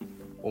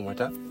One more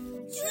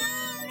time.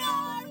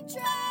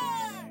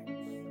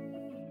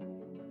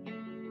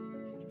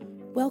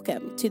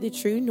 Welcome to the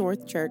True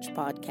North Church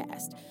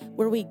podcast,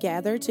 where we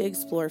gather to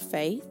explore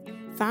faith,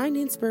 find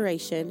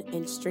inspiration,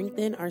 and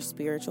strengthen our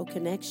spiritual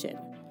connection.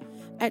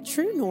 At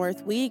True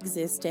North, we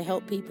exist to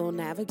help people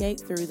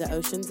navigate through the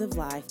oceans of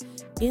life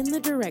in the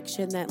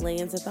direction that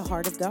lands at the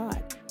heart of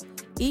God.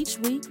 Each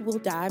week, we'll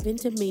dive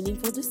into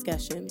meaningful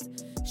discussions,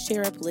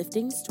 share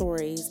uplifting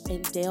stories,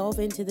 and delve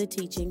into the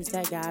teachings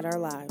that guide our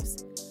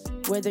lives.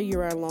 Whether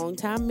you're a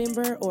longtime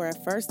member or a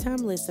first-time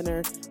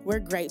listener, we're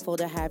grateful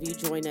to have you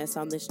join us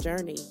on this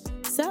journey.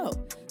 So,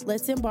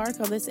 let's embark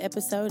on this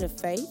episode of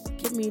faith,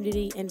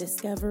 community, and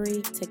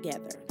discovery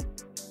together.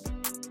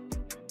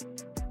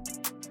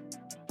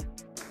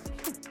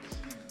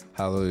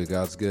 Hallelujah.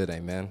 God's good.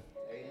 Amen.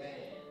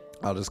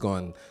 I'll just go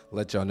and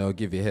let y'all know,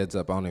 give you a heads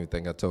up. I don't even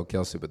think I told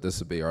Kelsey, but this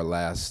will be our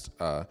last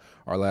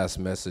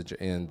message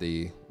in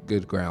the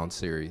Good Ground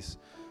series.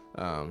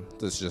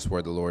 This is just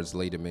where the Lord's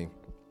leading me.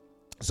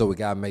 So we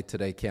got to make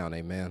today count.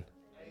 Amen.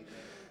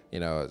 You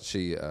know,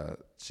 she's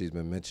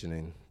been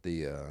mentioning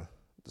the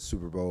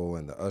Super Bowl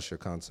and the Usher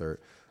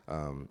concert.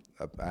 I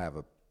have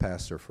a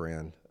pastor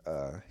friend.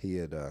 He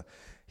had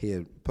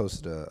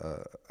posted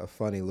a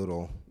funny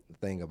little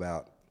thing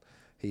about.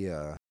 He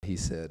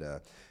said,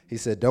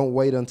 don't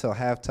wait until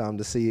halftime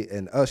to see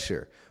an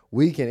Usher.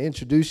 We can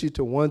introduce you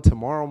to one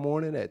tomorrow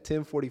morning at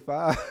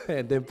 10:45,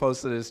 and then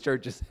posted his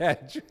church's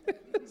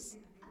address.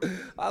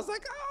 I was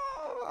like,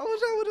 I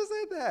wish I would have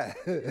said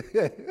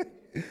that.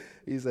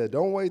 He said,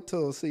 don't wait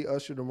till see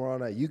Usher tomorrow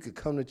night. You could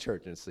come to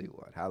church and see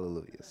one.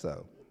 Hallelujah.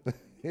 So,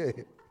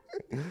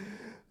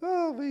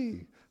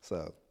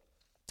 So,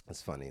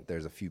 it's funny.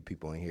 There's a few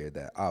people in here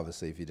that,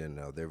 obviously, if you didn't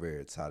know, they're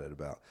very excited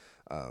about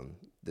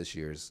this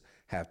year's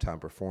halftime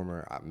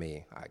performer. I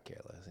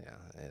care less.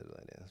 Yeah, it is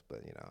what it is.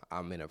 But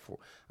I'm in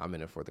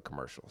it for the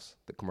commercials.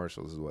 The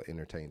commercials is what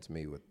entertains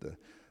me with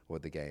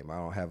the game. I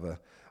don't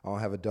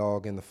have a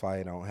dog in the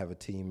fight. I don't have a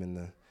team in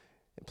the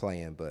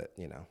playing. But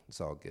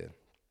it's all good.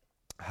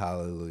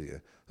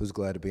 Hallelujah. Who's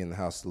glad to be in the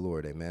house of the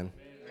Lord? Amen.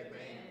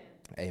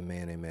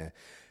 Amen. Amen.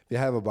 If you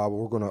have a Bible,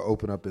 we're going to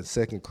open up in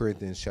 2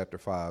 Corinthians chapter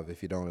 5.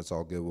 If you don't, it's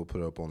all good. We'll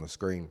put it up on the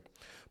screen.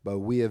 But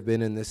we have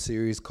been in this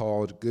series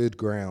called Good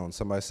Ground.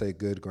 Somebody say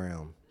good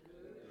ground.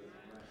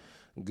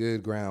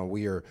 Good ground.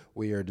 We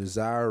are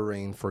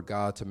desiring for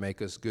God to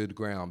make us good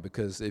ground,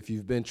 because if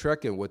you've been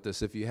trekking with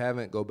us, if you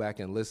haven't, go back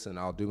and listen.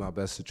 I'll do my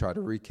best to try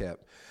to recap.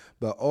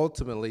 But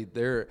ultimately,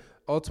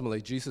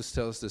 Jesus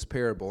tells this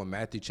parable in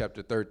Matthew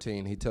chapter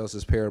 13. He tells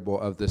this parable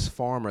of this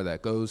farmer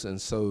that goes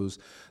and sows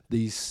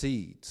these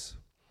seeds.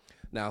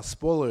 Now,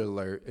 spoiler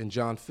alert, in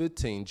John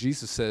 15,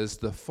 Jesus says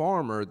the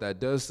farmer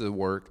that does the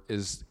work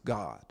is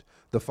God,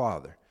 the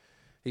Father.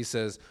 He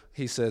says,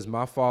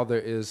 my Father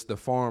is the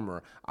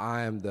farmer.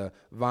 I am the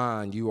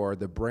vine. You are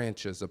the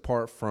branches.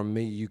 Apart from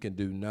me, you can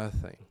do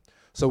nothing.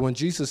 So when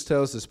Jesus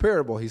tells this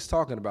parable, he's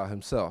talking about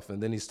himself,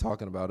 and then he's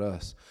talking about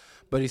us.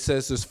 But he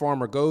says this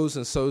farmer goes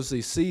and sows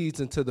these seeds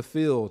into the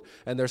field,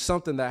 and there's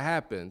something that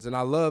happens. And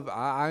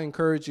I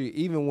encourage you,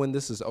 even when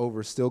this is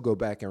over, still go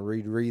back and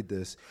read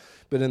this.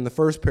 But in the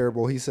first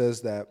parable, he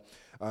says that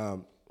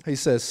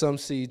some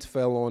seeds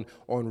fell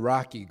on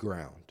rocky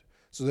ground.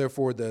 So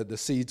therefore, the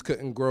seeds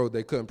couldn't grow.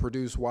 They couldn't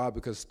produce. Why?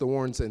 Because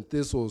thorns and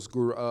thistles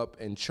grew up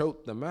and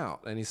choked them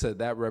out. And he said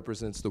that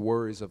represents the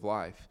worries of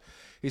life.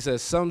 He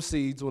says some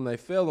seeds, when they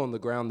fell on the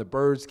ground, the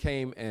birds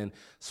came and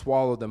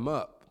swallowed them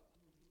up.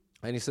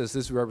 And he says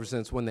this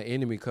represents when the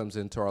enemy comes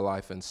into our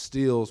life and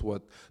steals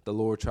what the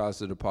Lord tries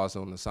to deposit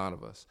on the side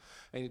of us.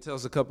 And he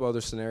tells a couple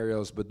other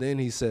scenarios, but then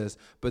he says,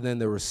 but then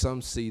there was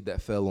some seed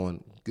that fell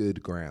on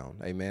good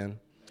ground. Amen.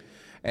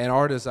 And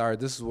our desire,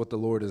 this is what the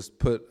Lord has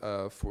put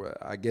for,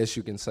 I guess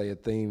you can say, a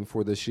theme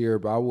for this year,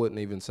 but I wouldn't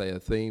even say a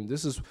theme.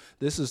 This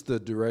is the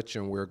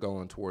direction we're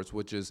going towards,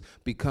 which is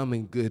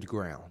becoming good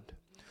ground.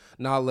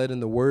 Not letting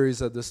the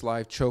worries of this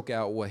life choke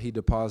out what he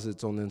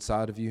deposits on the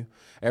inside of you.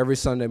 Every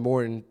Sunday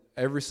morning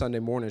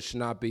should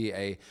not be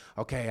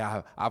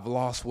I've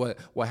lost what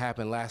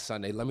happened last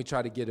Sunday. Let me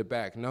try to get it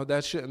back. No,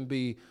 that shouldn't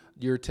be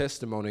your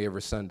testimony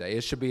every Sunday.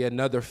 It should be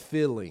another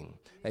feeling.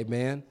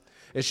 Amen.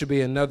 It should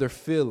be another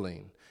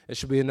feeling. It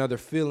should be another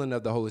feeling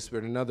of the Holy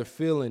Spirit, another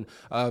feeling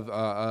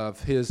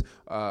of his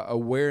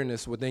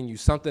awareness within you,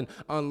 something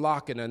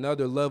unlocking,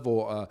 another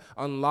level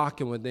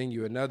unlocking within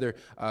you, another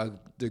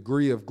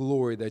degree of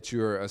glory that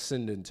you're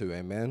ascending to.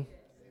 Amen.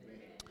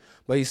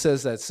 But he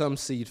says that some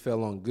seed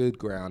fell on good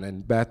ground.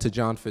 And back to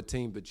John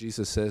 15, but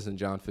Jesus says in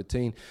John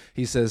 15,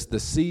 he says the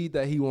seed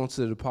that he wants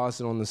to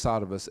deposit on the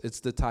side of us, it's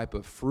the type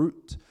of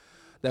fruit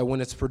that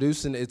when it's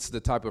producing, it's the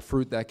type of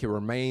fruit that can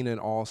remain in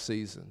all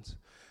seasons.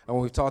 And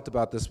we've talked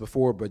about this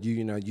before, but you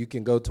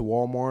can go to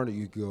Walmart or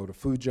you can go to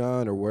Food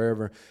Giant or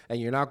wherever,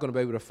 and you're not going to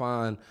be able to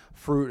find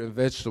fruit and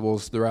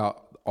vegetables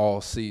throughout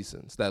all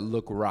seasons that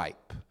look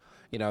ripe.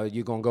 You know,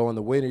 you're going to go in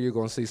the winter, you're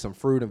going to see some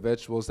fruit and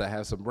vegetables that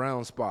have some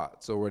brown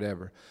spots or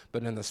whatever.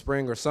 But in the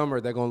spring or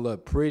summer, they're going to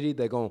look pretty.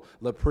 They're going to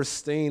look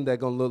pristine. They're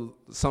going to look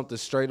something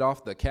straight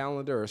off the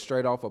calendar or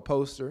straight off a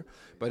poster.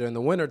 But in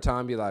the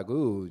wintertime, you're like,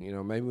 ooh, you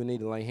know, maybe we need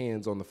to lay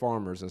hands on the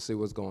farmers and see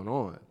what's going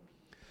on.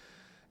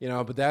 You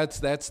know, but that's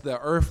the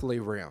earthly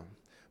realm.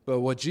 But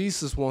what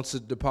Jesus wants to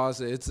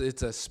deposit,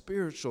 it's a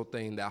spiritual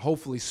thing that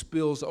hopefully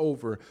spills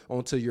over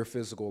onto your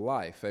physical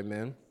life.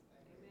 Amen.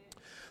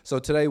 So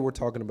today we're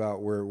talking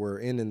about, we're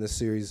ending this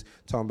series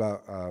talking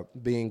about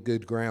being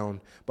good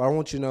ground. But I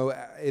want you to know,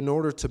 in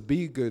order to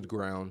be good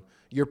ground,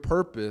 your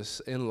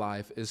purpose in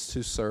life is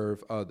to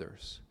serve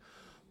others.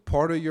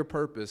 Part of your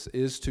purpose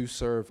is to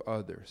serve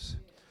others.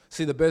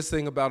 See, the best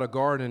thing about a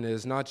garden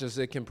is not just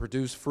it can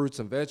produce fruits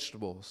and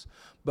vegetables,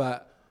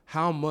 but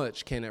how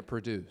much can it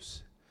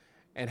produce?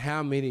 And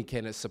how many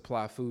can it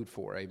supply food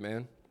for?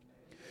 Amen.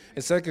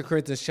 In 2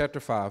 Corinthians chapter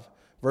 5,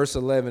 verse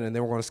 11, and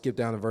then we're going to skip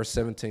down to verse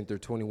 17 through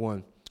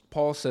 21.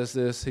 Paul says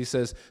this. He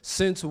says,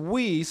 since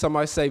we,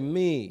 somebody say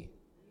me,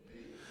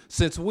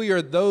 since we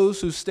are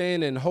those who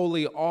stand in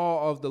holy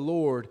awe of the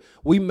Lord,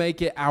 we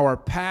make it our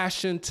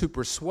passion to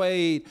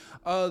persuade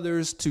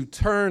others to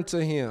turn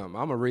to him.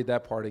 I'm going to read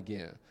that part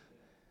again.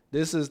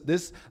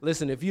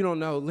 Listen, if you don't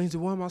know, Lindsay,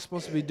 what am I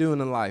supposed to be doing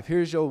in life?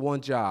 Here's your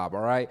one job,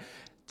 all right?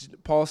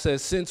 Paul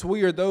says, since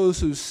we are those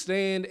who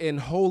stand in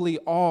holy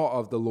awe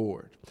of the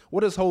Lord.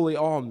 What does holy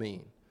awe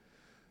mean?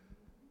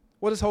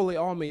 What does holy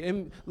awe mean?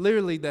 And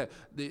literally,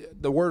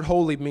 the word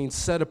holy means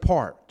set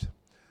apart.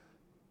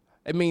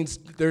 It means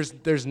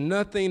there's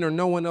nothing or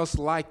no one else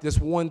like this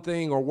one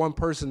thing or one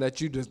person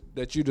that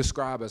you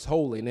describe as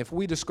holy. And if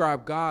we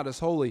describe God as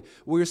holy,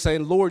 we're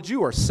saying, Lord,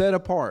 you are set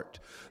apart.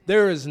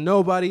 There is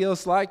nobody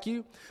else like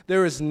you.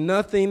 There is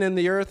nothing in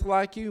the earth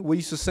like you. We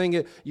used to sing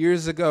it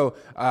years ago.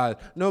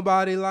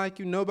 Nobody like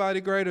you,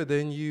 nobody greater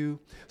than you.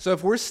 So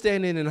if we're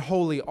standing in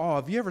holy awe,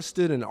 have you ever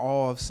stood in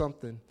awe of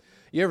something?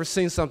 You ever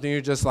seen something, you're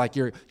just like,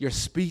 you're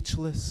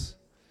speechless?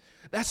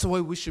 That's the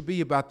way we should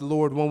be about the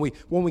Lord. When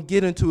we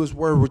get into his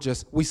word,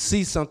 we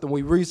see something,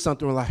 we read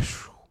something, we're like,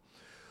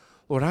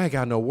 Lord, I ain't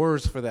got no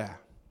words for that.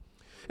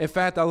 In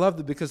fact, I love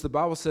it because the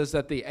Bible says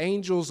that the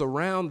angels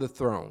around the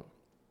throne.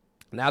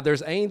 Now,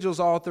 there's angels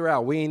all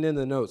throughout. We ain't in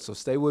the notes, so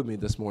stay with me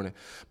this morning.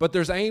 But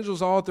there's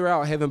angels all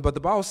throughout heaven. But the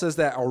Bible says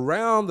that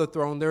around the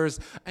throne, there's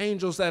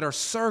angels that are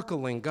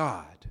circling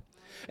God.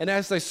 And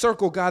as they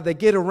circle God, they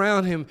get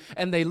around him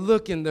and they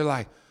look and they're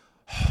like,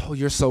 oh,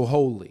 you're so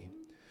holy.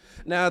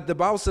 Now, the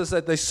Bible says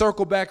that they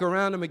circle back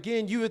around him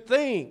again. You would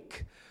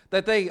think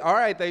that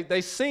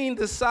they seen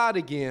this side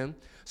again.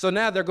 So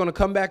now they're going to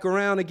come back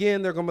around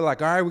again. They're going to be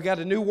like, all right, we got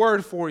a new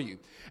word for you.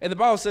 And the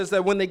Bible says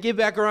that when they get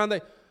back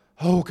around,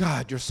 oh,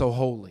 God, you're so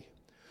holy.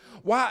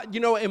 Why? You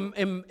know,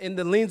 in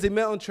the Lindsay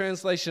Melton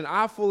translation,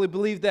 I fully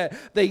believe that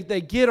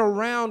they get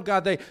around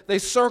God. They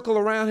circle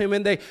around him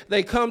and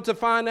they come to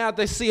find out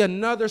they see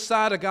another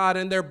side of God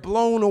and they're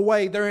blown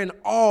away. They're in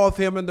awe of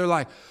him and they're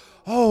like,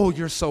 oh,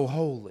 you're so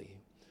holy.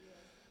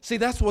 See,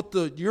 that's what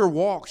your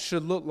walk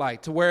should look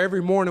like, to where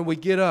every morning we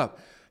get up.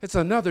 It's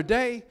another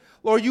day.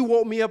 Lord, you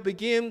woke me up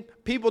again.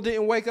 People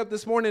didn't wake up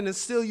this morning, and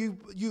still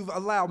you've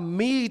allowed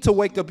me to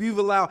wake up. You've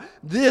allowed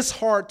this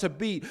heart to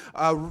beat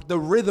the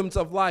rhythms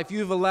of life.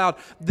 You've allowed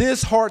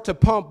this heart to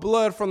pump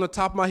blood from the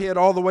top of my head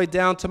all the way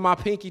down to my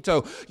pinky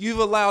toe. You've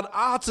allowed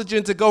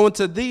oxygen to go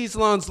into these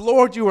lungs.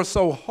 Lord, you are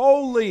so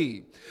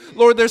holy.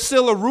 Lord, there's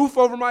still a roof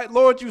over my,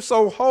 Lord, you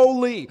so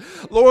holy.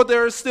 Lord,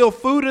 there is still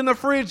food in the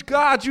fridge.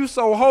 God, you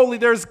so holy.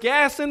 There's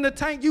gas in the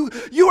tank.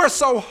 You are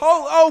so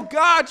holy. Oh,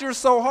 God, you're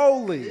so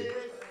holy.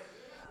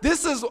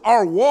 This is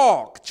our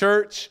walk,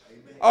 church.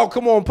 Oh,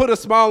 come on, put a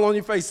smile on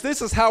your face.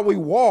 This is how we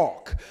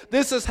walk.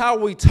 This is how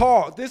we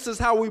talk. This is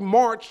how we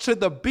march to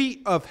the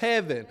beat of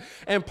heaven.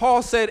 And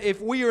Paul said,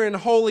 if we are in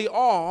holy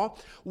awe,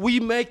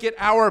 we make it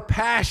our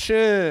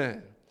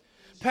passion.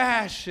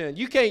 Passion.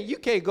 You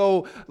can't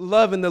go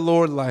loving the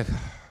Lord like,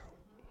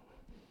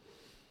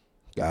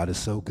 God is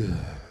so good.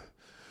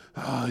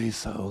 Oh, he's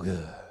so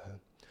good.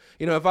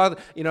 You know,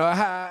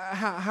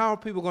 how are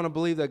people going to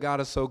believe that God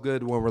is so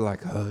good when we're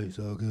like, oh, he's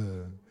so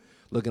good?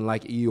 Looking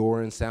like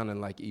Eeyore and sounding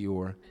like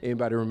Eeyore.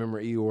 Anybody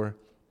remember Eeyore?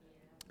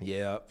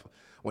 Yep.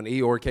 When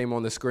Eeyore came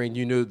on the screen,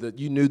 you knew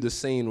the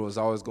scene was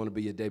always going to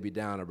be a Debbie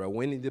Downer. But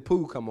when the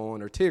Pooh come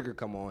on or Tigger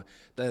come on,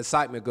 the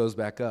excitement goes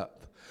back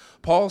up.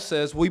 Paul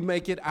says we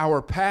make it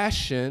our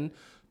passion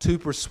to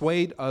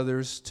persuade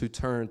others to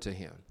turn to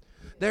him.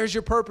 There's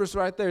your purpose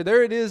right there.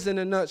 There it is in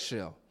a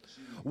nutshell.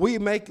 We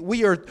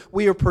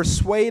are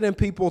persuading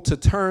people to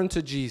turn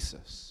to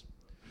Jesus.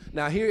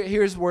 Now,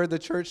 here's where the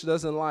church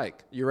doesn't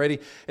like. You ready?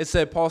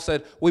 Paul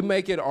said, we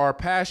make it our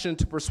passion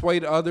to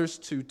persuade others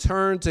to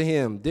turn to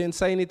him. Didn't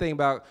say anything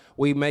about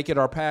we make it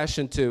our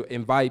passion to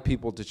invite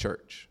people to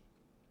church.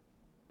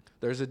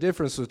 There's a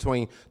difference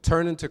between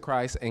turning to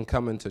Christ and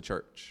coming to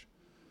church.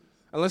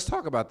 And let's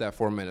talk about that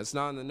for a minute. It's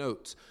not in the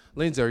notes.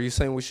 Lindsay, are you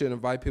saying we should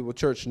invite people to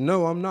church?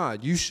 No, I'm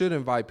not. You should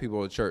invite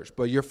people to church.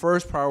 But your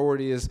first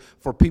priority is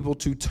for people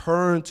to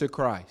turn to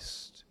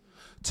Christ.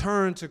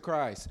 Turn to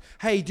Christ.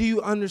 Hey, do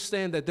you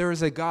understand that there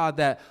is a God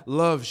that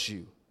loves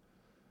you?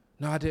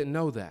 No, I didn't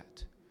know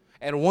that.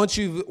 And once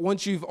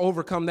you've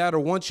overcome that, or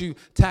once you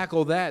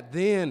tackle that,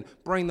 then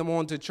bring them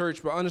on to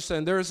church. But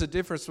understand there is a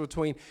difference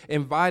between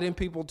inviting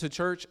people to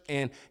church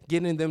and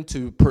getting them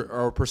to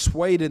or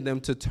persuading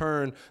them to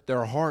turn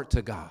their heart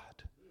to God.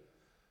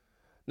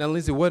 Now,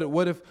 Lindsay,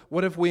 what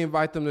if we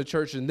invite them to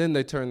church and then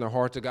they turn their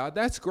heart to God?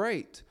 That's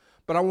great.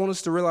 But I want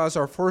us to realize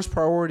our first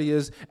priority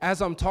is,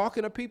 as I'm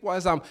talking to people,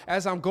 as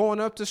I'm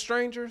going up to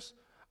strangers,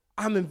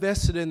 I'm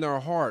invested in their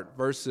heart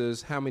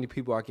versus how many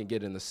people I can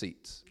get in the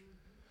seats.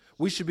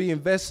 We should be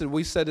invested.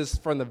 We said this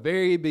from the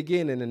very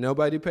beginning, and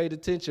nobody paid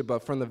attention,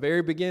 but from the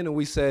very beginning,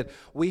 we said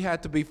we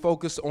had to be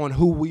focused on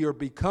who we are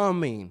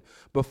becoming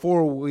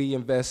before we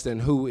invest in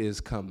who is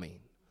coming.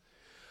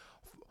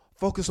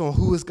 Focus on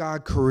who is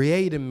God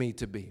creating me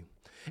to be.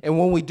 And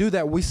when we do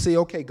that, we see,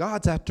 okay,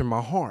 God's after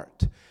my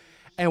heart.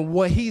 And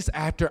what he's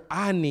after,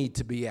 I need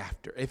to be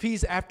after. If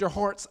he's after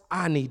hearts,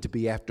 I need to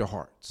be after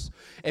hearts.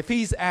 If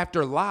he's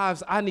after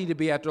lives, I need to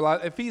be after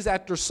lives. If he's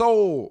after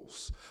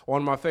souls,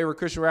 one of my favorite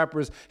Christian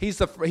rappers, he's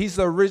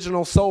the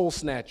original soul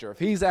snatcher. If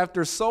he's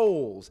after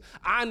souls,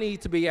 I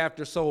need to be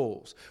after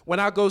souls. When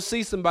I go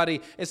see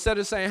somebody, instead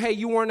of saying, hey,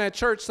 you weren't at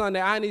church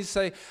Sunday, I need to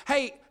say,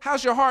 hey,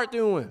 how's your heart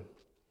doing?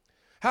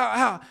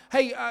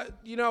 Hey,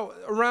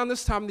 around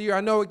this time of the year,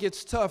 I know it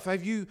gets tough.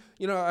 Have you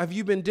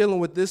been dealing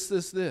with this?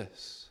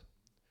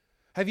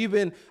 Have you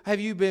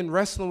been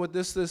wrestling with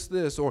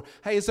this? Or,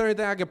 hey, is there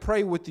anything I can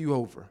pray with you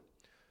over?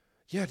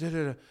 Yeah,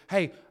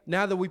 Hey,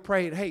 now that we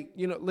prayed, hey,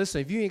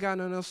 listen, if you ain't got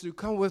nothing else to do,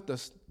 come with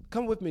us.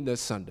 Come with me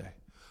this Sunday.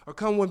 Or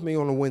come with me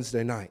on a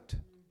Wednesday night.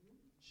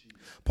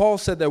 Paul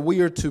said that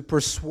we are to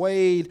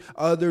persuade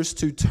others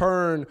to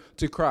turn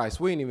to Christ.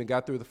 We ain't even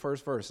got through the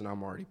first verse, and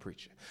I'm already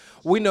preaching.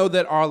 We know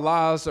that our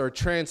lives are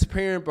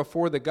transparent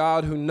before the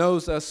God who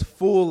knows us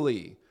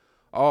fully.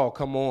 Oh,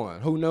 come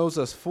on. Who knows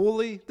us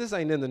fully? This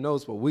ain't in the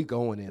notes, but we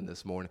going in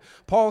this morning.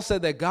 Paul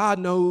said that God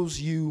knows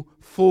you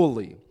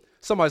fully.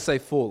 Somebody say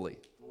fully.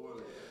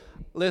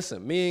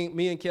 Listen,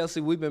 me and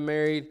Kelsey, we've been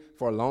married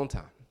for a long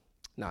time.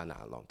 Not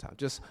a long time,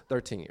 just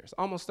 13 years.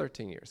 Almost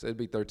 13 years. It'll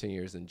be 13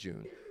 years in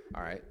June.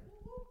 All right.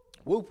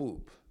 Whoop,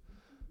 whoop.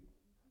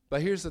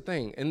 But here's the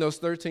thing. In those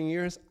 13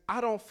 years,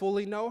 I don't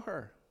fully know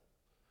her.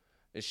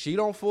 And she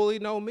don't fully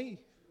know me.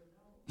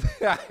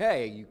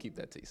 Hey, you keep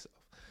that to yourself.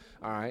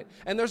 All right.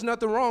 And there's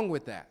nothing wrong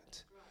with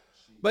that.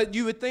 But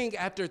you would think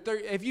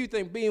if you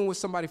think being with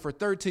somebody for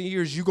 13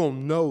 years, you're going to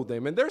know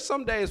them. And there's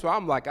some days where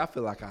I'm like, I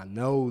feel like I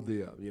know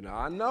them.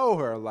 I know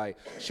her. Like,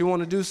 she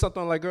want to do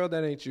something, like, girl,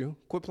 that ain't you.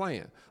 Quit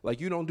playing. Like,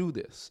 you don't do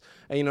this.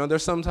 And,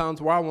 there's some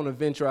times where I want to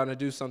venture out and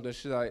do something.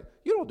 She's like,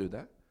 you don't do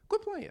that.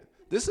 Quit playing.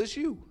 This is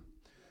you.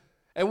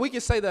 And we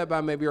can say that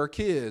about maybe our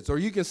kids, or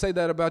you can say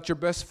that about your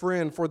best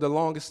friend for the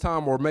longest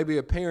time, or maybe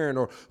a parent,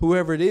 or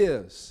whoever it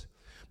is.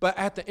 But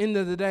at the end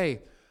of the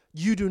day,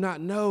 you do not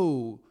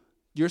know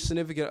your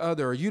significant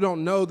other, or you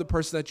don't know the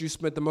person that you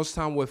spent the most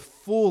time with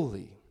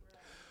fully.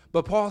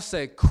 But Paul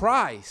said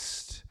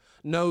Christ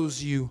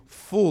knows you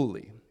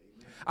fully.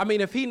 I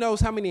mean, if he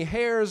knows how many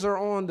hairs are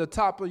on the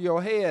top of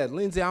your head,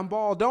 Lindsay, I'm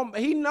bald.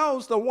 He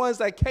knows the ones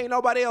that can't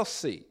nobody else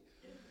see.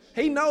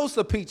 He knows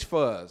the peach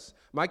fuzz.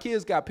 My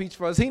kids got peach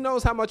fuzz. He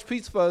knows how much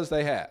peach fuzz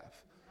they have.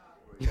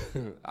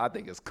 I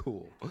think it's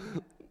cool.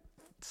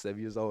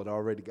 7 years old,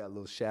 already got a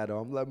little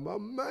shadow. I'm like, my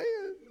man,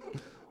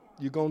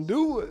 you're going to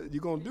do it.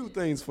 You're going to do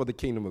things for the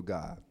kingdom of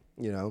God,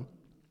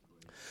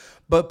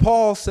 But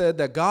Paul said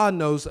that God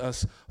knows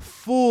us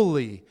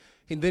fully.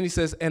 And then he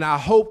says, and I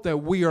hope that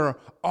we are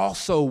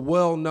also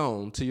well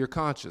known to your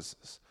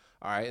consciences.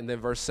 All right, and then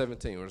verse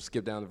 17. We'll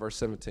skip down to verse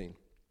 17.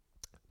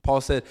 Paul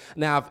said,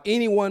 now if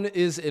anyone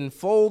is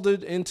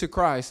enfolded into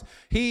Christ,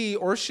 he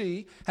or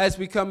she has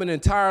become an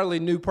entirely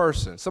new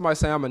person. Somebody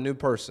say, I'm a new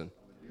person.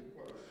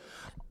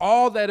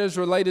 All that is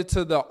related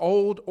to the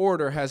old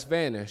order has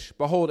vanished.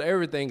 Behold,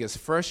 everything is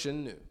fresh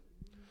and new.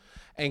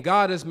 And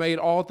God has made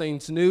all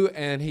things new,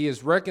 and he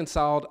has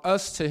reconciled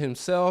us to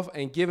himself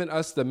and given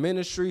us the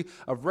ministry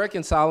of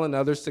reconciling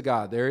others to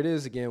God. There it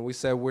is again. We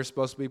said we're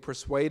supposed to be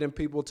persuading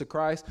people to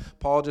Christ.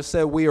 Paul just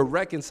said we are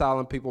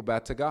reconciling people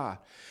back to God.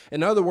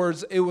 In other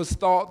words, it was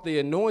thought the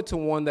anointed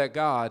one that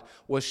God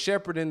was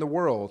shepherding the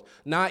world,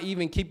 not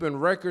even keeping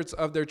records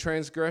of their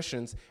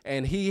transgressions,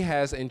 and he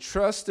has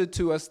entrusted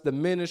to us the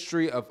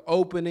ministry of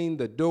opening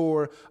the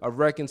door of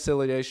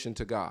reconciliation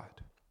to God.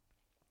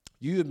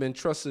 You have been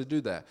trusted to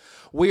do that.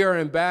 We are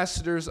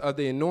ambassadors of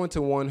the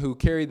anointed one who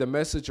carry the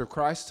message of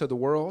Christ to the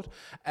world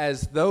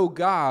as though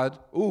God,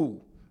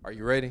 are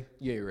you ready?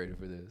 You ain't ready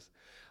for this.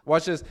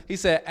 Watch this. He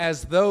said,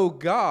 as though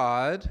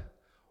God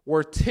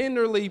were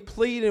tenderly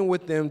pleading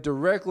with them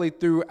directly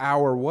through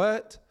our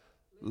what?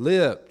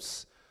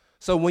 Lips.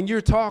 So when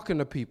you're talking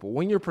to people,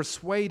 when you're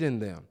persuading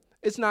them,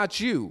 it's not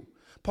you.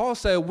 Paul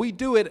said we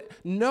do it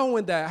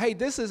knowing that, hey,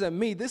 this isn't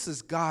me. This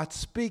is God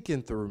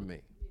speaking through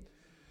me.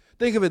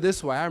 Think of it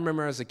this way. I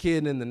remember as a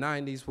kid in the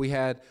 90s, we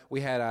had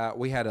a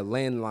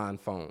landline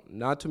phone.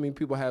 Not too many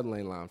people have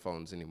landline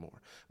phones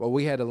anymore, but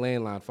we had a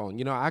landline phone.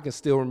 You know, I can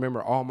still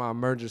remember all my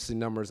emergency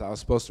numbers I was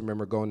supposed to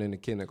remember going into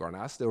kindergarten.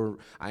 I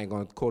ain't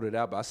going to quote it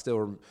out, but I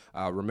still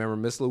remember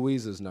Miss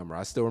Louise's number.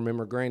 I still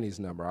remember Granny's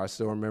number. I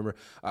still remember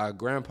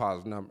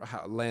Grandpa's number,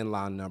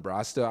 landline number.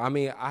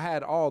 I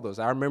had all those.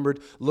 I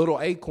remembered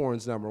Little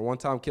Acorn's number. One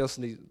time,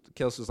 Kelsey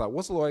was like,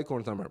 "What's Little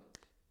Acorn's number?"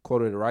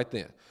 Quoted it right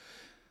then.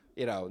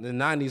 You know, the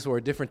 90s were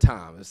a different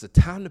time. It's the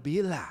time to be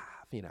alive,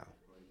 you know.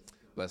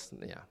 But,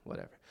 yeah,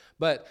 whatever.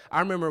 But I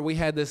remember we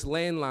had this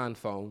landline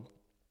phone.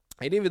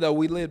 And even though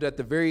we lived at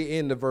the very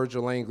end of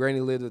Virgil Lane,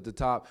 Granny lived at the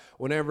top,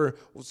 whenever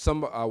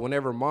Mom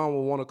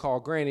would want to call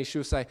Granny, she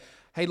would say,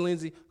 "Hey,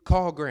 Lindsay,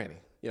 call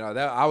Granny." You know,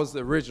 I was the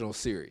original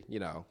Siri.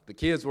 You know, the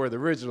kids were the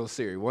original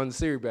Siri. It wasn't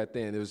Siri back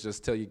then. It was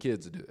just tell your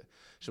kids to do it.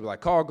 She'd be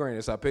like, "Call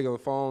Granny." So I pick up the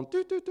phone,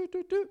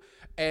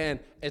 and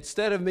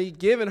instead of me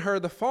giving her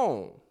the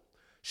phone,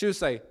 she would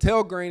say,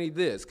 "Tell Granny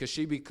this," because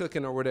she'd be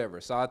cooking or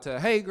whatever. So I'd tell her,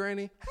 "Hey,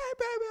 Granny, hey,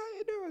 baby, how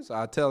you doing?" So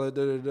I'd tell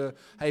her,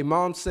 "Hey,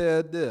 Mom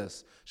said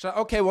this." She's like,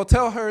 "Okay, well,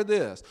 tell her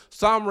this."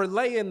 So I'm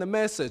relaying the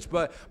message,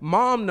 but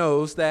Mom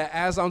knows that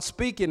as I'm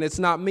speaking, it's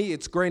not me,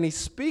 it's Granny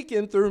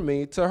speaking through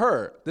me to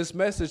her, this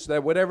message,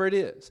 that whatever it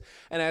is.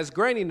 And as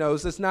Granny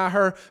knows, it's not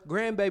her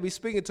grandbaby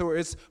speaking to her,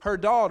 it's her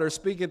daughter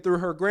speaking through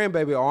her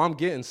grandbaby. Oh, I'm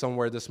getting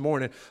somewhere this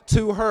morning.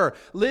 To her.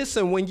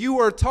 Listen, when you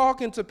are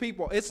talking to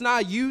people, it's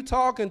not you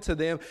talking to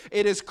them,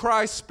 it is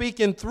Christ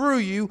speaking through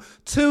you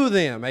to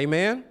them.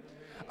 Amen?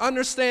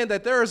 Understand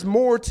that there is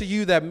more to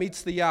you that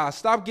meets the eye.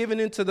 Stop giving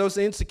into those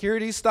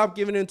insecurities. Stop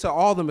giving into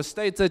all the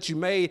mistakes that you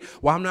made.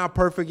 Well, I'm not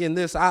perfect in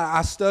this.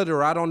 I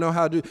stutter. I don't know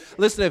how to do.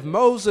 Listen, if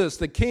Moses,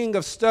 the king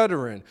of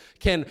stuttering,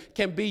 can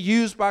be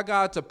used by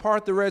God to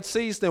part the Red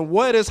Seas, then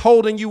what is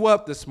holding you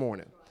up this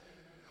morning?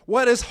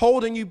 What is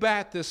holding you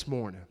back this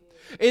morning?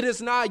 It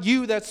is not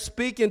you that's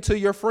speaking to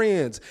your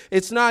friends.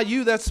 It's not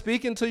you that's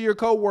speaking to your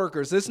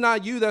coworkers. It's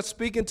not you that's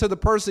speaking to the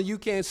person you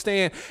can't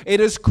stand.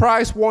 It is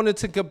Christ wanting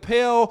to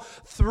compel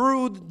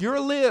through your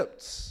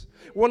lips,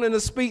 wanting to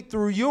speak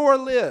through your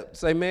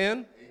lips.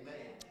 Amen? Amen.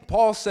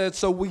 Paul said,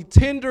 so we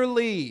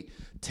tenderly.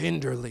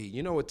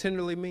 You know what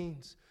tenderly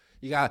means?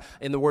 You got,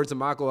 in the words of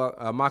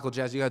Michael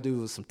Jackson, you got to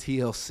do some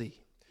TLC.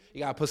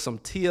 You got to put some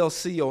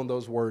TLC on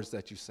those words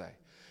that you say.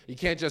 You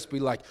can't just be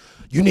like,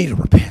 you need to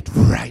repent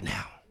right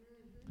now.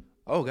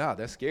 Oh, God,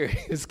 that's scary.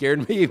 It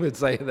scared me even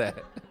saying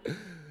that.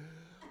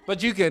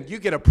 But you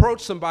can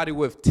approach somebody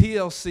with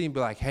TLC and be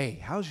like, hey,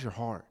 how's your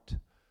heart?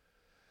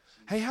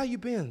 Hey, how you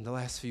been the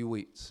last few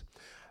weeks?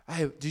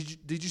 Hey,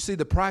 did you see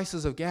the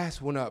prices of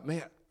gas went up?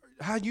 Man,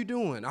 how you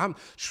doing?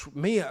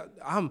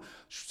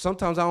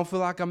 Sometimes I don't feel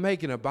like I'm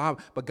making it,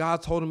 but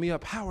God's holding me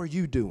up. How are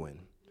you doing?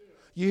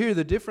 You hear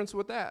the difference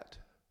with that?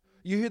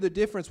 You hear the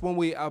difference when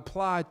we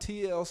apply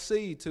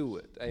TLC to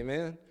it.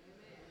 Amen?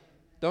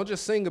 Don't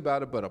just sing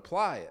about it, but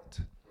apply it.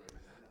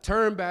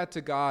 Turn back to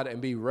God and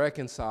be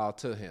reconciled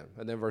to him.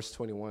 And then verse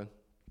 21.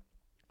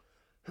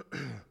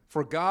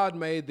 For God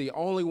made the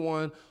only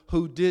one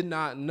who did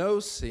not know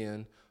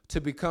sin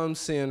to become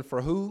sin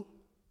for who?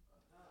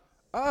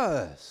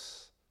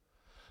 Us.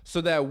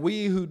 So that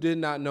we who did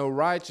not know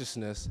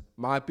righteousness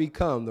might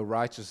become the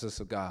righteousness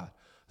of God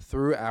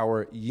through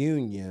our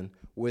union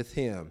with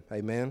him.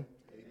 Amen.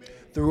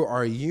 Through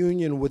our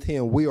union with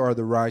him, we are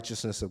the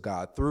righteousness of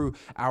God. Through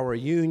our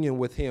union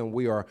with him,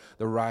 we are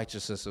the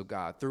righteousness of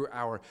God. Through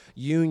our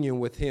union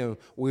with him,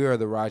 we are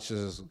the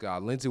righteousness of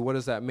God. Lindsay, what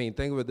does that mean?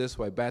 Think of it this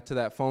way. Back to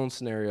that phone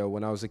scenario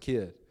when I was a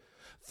kid.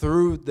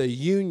 Through the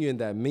union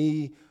that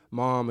me,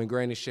 Mom, and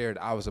Granny shared,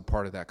 I was a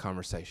part of that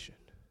conversation.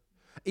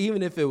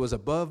 Even if it was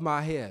above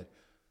my head.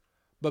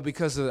 But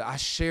because I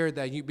shared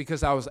that,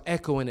 because I was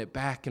echoing it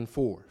back and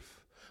forth.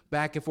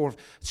 Back and forth.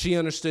 She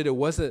understood it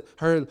wasn't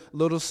her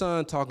little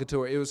son talking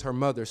to her. It was her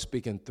mother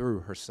speaking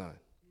through her son.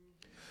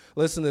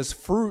 Listen, this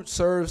fruit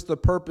serves the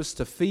purpose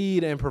to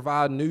feed and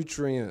provide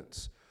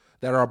nutrients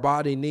that our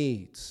body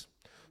needs.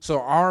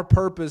 So our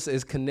purpose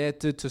is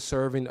connected to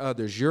serving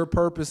others. Your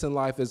purpose in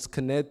life is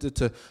connected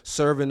to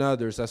serving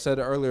others. I said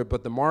it earlier,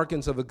 but the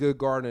markings of a good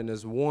garden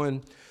is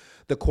one,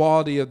 the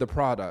quality of the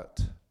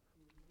product.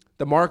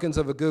 The markings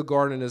of a good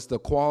garden is the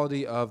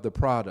quality of the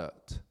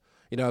product.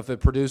 You know, if it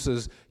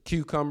produces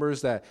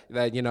cucumbers that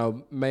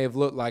may have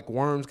looked like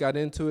worms got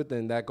into it,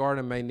 then that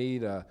garden may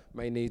need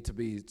to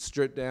be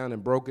stripped down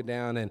and broken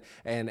down and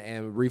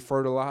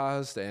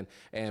refertilized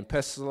and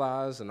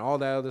pesticides and all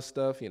that other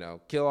stuff. You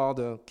know, kill all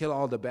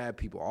the bad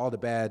people, all the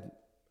bad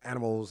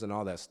animals and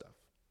all that stuff.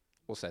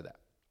 We'll say that.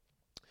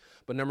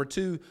 But number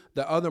two,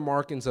 the other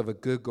markings of a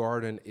good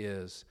garden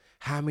is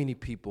how many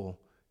people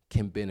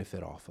can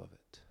benefit off of it.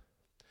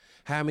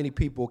 How many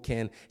people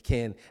can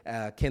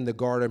the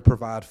garden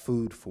provide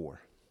food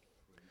for?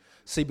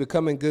 See,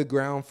 becoming good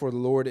ground for the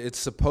Lord, it's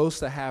supposed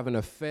to have an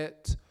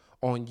effect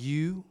on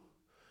you,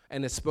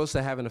 and it's supposed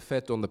to have an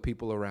effect on the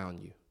people around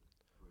you.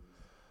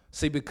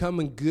 See,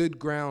 becoming good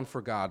ground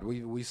for God.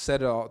 We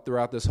said it all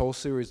throughout this whole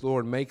series,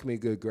 Lord, make me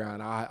good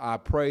ground. I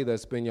pray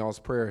that's been y'all's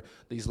prayer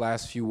these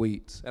last few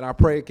weeks. And I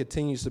pray it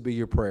continues to be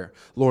your prayer.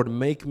 Lord,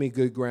 make me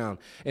good ground.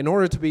 In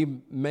order to be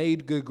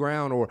made good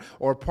ground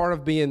or part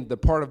of being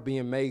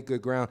made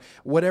good ground,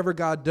 whatever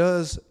God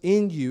does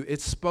in you,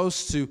 it's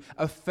supposed to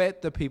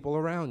affect the people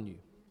around you.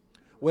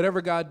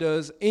 Whatever God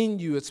does in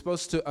you, it's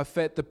supposed to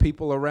affect the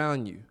people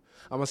around you.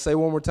 I'm going to say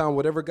one more time,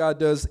 whatever God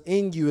does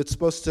in you, it's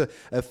supposed to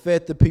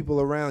affect the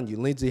people around you.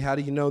 Lindsay, how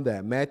do you know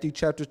that? Matthew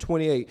chapter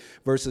 28,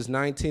 verses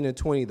 19 and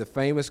 20, the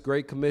famous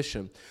Great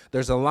Commission.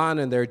 There's a line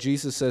in there.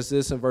 Jesus says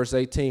this in verse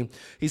 18.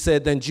 He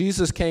said, then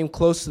Jesus came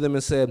close to them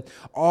and said,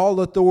 all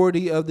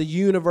authority of the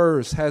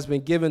universe has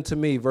been given to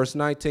me. Verse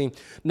 19,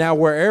 now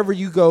wherever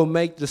you go,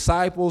 make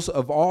disciples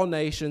of all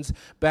nations,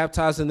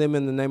 baptizing them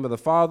in the name of the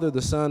Father,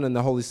 the Son, and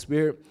the Holy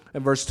Spirit.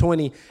 And verse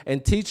 20,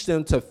 and teach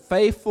them to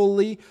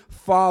faithfully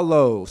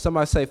follow.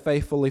 Somebody say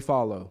faithfully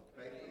follow.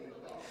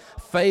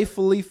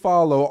 Faithfully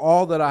follow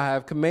all that I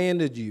have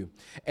commanded you.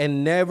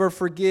 And never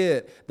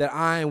forget that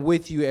I am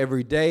with you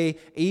every day,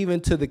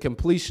 even to the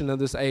completion of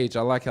this age.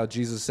 I like how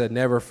Jesus said,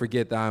 never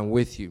forget that I am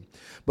with you.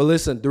 But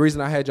listen, the reason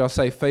I had y'all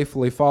say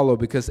faithfully follow,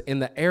 because in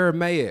the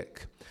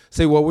Aramaic,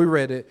 see, what we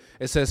read it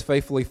says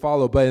faithfully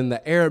follow. But in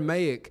the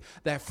Aramaic,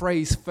 that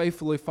phrase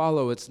faithfully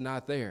follow, it's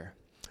not there.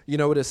 You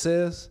know what it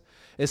says?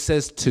 It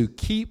says to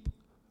keep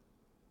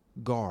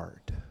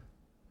guard.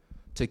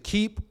 To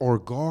keep or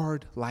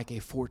guard like a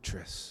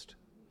fortress.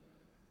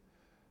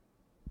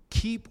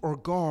 Keep or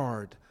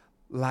guard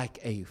like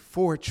a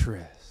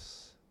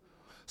fortress.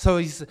 So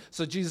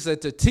Jesus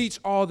said to teach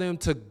all them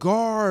to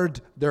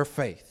guard their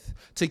faith.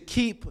 To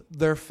keep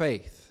their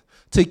faith.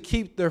 To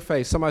keep their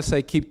faith. Somebody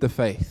say keep the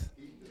faith.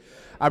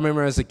 I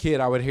remember as a kid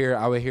I would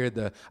hear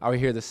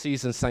the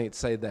seasoned saints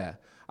say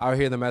that. I would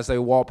hear them as they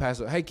walk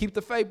past. Hey, keep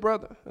the faith,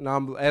 brother.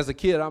 And as a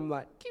kid, I'm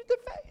like, keep the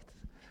faith.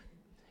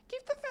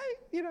 Keep the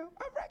faith.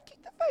 All right,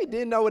 keep the faith.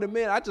 Didn't know what it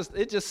meant.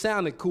 It just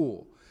sounded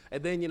cool.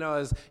 And then,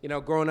 as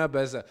growing up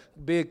as a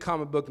big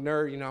comic book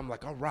nerd, I'm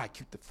like, all right,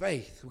 keep the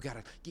faith. You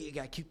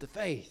gotta keep the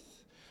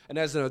faith. And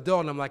as an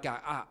adult, I'm like,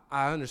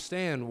 I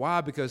understand why,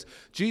 because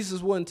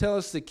Jesus wouldn't tell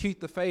us to keep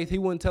the faith. He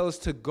wouldn't tell us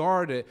to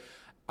guard it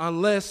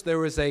unless there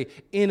was an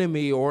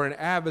enemy or an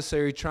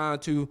adversary trying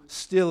to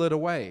steal it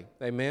away.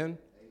 Amen.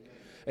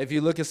 If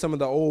you look at some of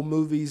the old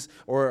movies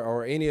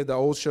or any of the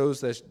old shows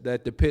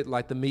that depict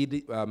like the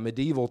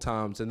medieval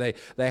times, and they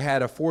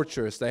had a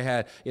fortress, they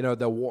had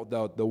the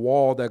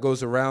wall that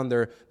goes around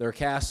their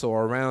castle,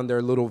 or around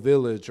their little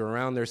village, or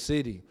around their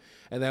city,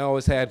 and they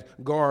always had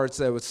guards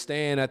that would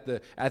stand at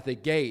the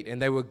gate,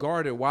 and they would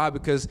guard it. Why?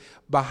 Because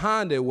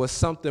behind it was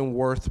something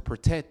worth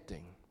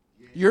protecting.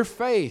 Your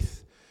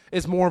faith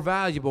is more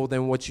valuable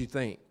than what you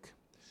think.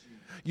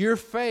 Your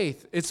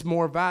faith, it's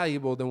more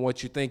valuable than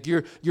what you think.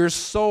 Your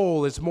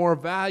soul is more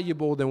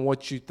valuable than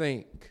what you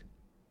think.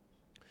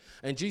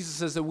 And Jesus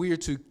says that we are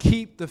to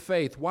keep the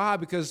faith. Why?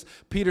 Because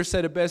Peter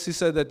said it best. He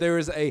said that there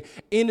is an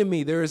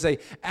enemy, there is an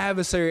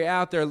adversary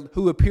out there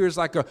who appears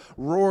like a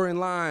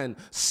roaring lion,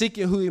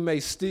 seeking who he may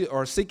steal,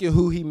 or seeking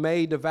who he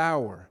may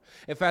devour.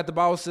 In fact, the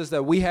Bible says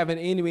that we have an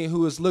enemy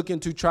who is looking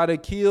to try to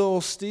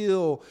kill,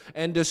 steal,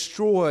 and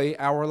destroy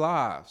our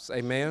lives.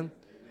 Amen.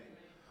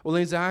 Well,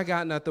 Lindsay, I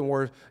got nothing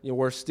worth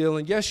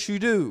stealing. Yes, you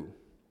do.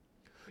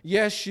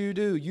 Yes, you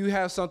do. You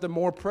have something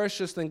more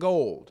precious than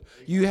gold.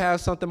 You have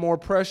something more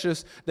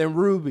precious than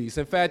rubies.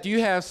 In fact, you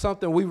have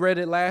something. We read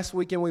it last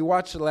week and we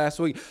watched it last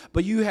week.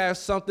 But you have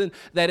something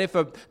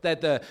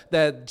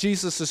that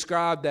Jesus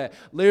described, that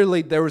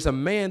literally there was a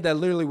man that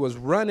literally was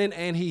running,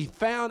 and he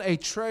found a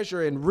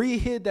treasure and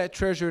re-hid that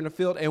treasure in the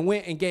field and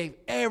went and gave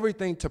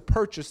everything to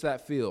purchase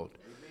that field.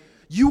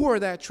 You are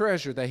that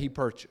treasure that he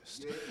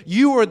purchased.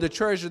 You are the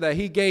treasure that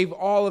he gave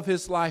all of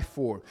his life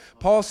for.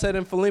 Paul said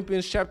in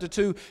Philippians chapter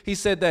 2, he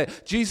said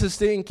that Jesus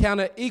didn't count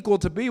it equal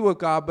to be with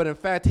God, but in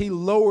fact, he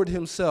lowered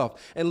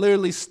himself and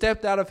literally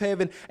stepped out of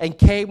heaven and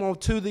came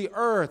onto the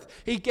earth.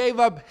 He gave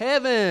up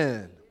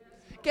heaven.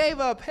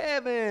 Gave up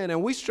heaven.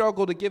 And we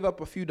struggle to give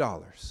up a few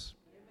dollars.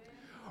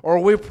 Or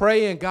we're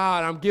praying,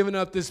 God, I'm giving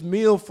up this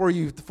meal for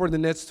you for the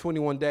next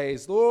 21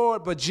 days.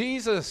 Lord, but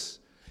Jesus,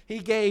 he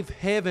gave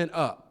heaven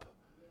up.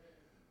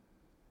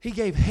 He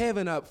gave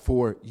heaven up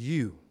for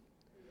you.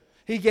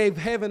 He gave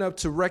heaven up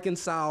to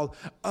reconcile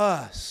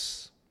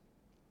us.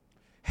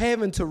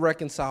 Heaven to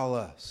reconcile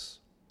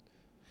us.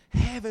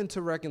 Heaven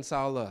to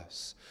reconcile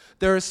us.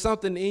 There is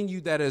something in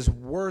you that is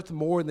worth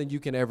more than you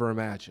can ever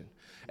imagine.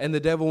 And the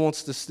devil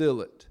wants to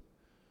steal it.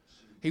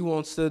 He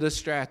wants to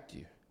distract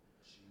you.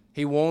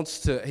 He wants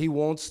to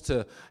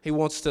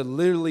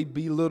literally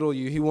belittle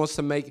you. He wants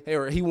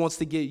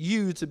to get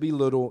you to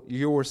belittle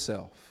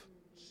yourself.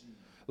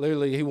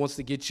 Literally, he wants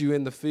to get you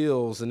in the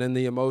feels and in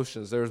the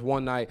emotions. There was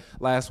one night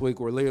last week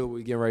where literally we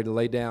were getting ready to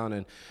lay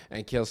down,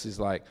 and Kelsey's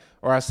like,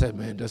 or I said,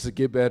 man, does it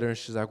get better? And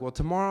she's like, well,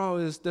 tomorrow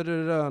is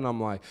da-da-da. And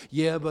I'm like,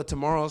 yeah, but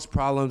tomorrow's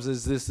problems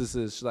is this.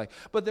 She's like,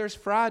 but there's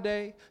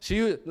Friday.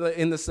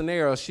 In the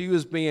scenario, she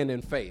was being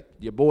in faith.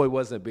 Your boy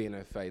wasn't being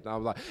in faith. And I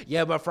was like,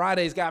 yeah, but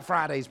Friday's got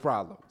Friday's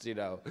problems,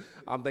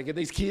 I'm thinking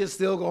these kids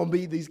still going to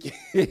be these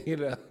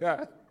kids,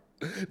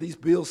 These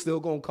bills still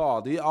going to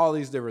call, all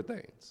these different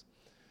things.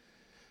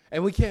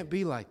 And we can't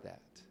be like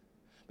that.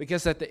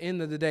 Because at the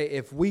end of the day,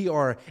 if we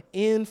are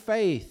in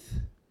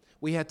faith,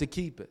 we have to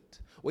keep it.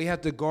 We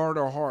have to guard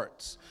our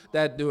hearts.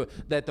 That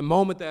the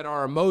moment that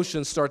our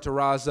emotions start to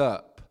rise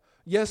up,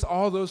 yes,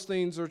 all those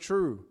things are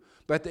true.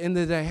 But at the end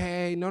of the day,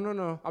 hey,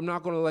 no, I'm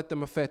not going to let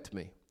them affect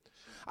me.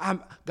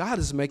 God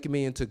is making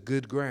me into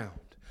good ground.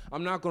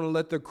 I'm not going to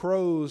let the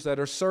crows that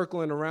are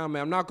circling around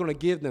me, I'm not going to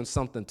give them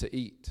something to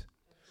eat.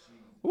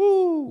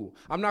 Woo!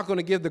 I'm not going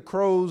to give the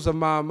crows of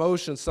my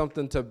emotions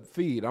something to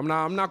feed. I'm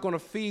not going to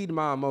feed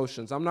my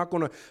emotions. I'm not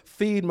going to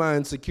feed my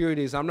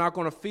insecurities. I'm not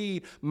going to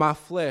feed my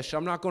flesh.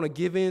 I'm not going to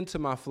give in to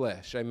my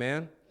flesh.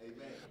 Amen? Amen.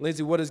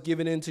 Lindsay, what does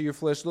giving into your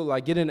flesh look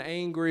like? Getting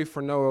angry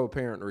for no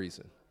apparent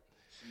reason.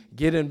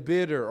 Getting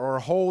bitter or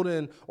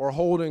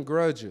holding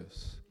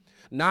grudges.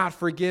 Not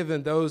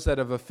forgiving those that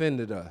have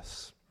offended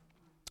us.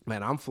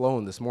 Man, I'm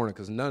flowing this morning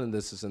because none of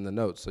this is in the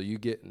notes, so you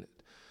getting it.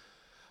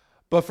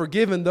 But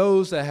forgiving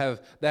those that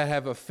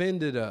have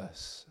offended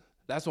us,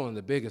 that's one of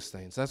the biggest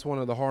things. That's one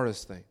of the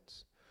hardest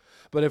things.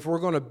 But if we're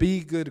going to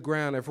be good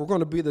ground, if we're going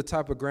to be the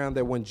type of ground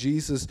that when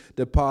Jesus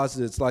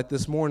deposits, like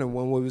this morning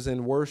when we was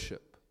in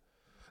worship,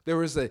 there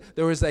was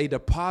a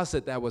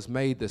deposit that was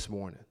made this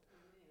morning.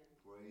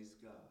 Praise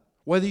God.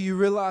 Whether you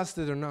realized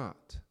it or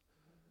not,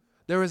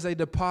 there is a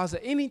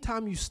deposit.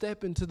 Anytime you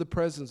step into the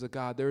presence of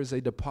God, there is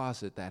a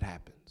deposit that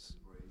happens.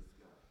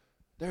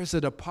 There's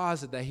a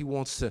deposit that he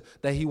wants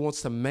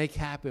to make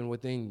happen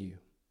within you.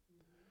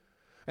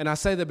 And I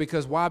say that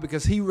because why?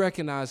 Because he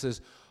recognizes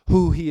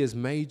who he has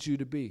made you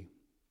to be.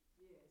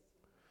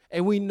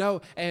 And we know,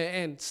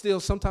 and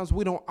still sometimes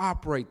we don't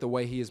operate the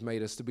way he has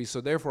made us to be.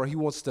 So therefore he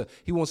wants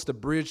to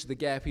bridge the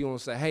gap. He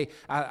wants to say,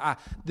 hey,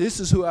 this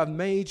is who I've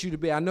made you to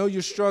be. I know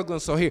you're struggling,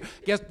 so here,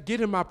 get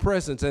in my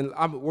presence, and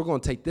we're going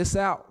to take this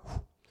out,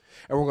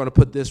 and we're going to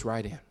put this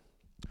right in.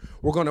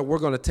 We're going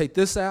to take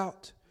this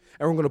out,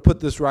 and we're going to put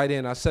this right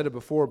in. I said it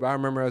before, but I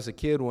remember as a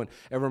kid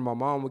whenever my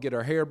mom would get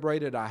her hair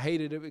braided, I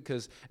hated it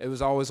because it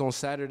was always on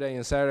Saturday,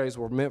 and Saturdays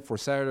were meant for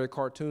Saturday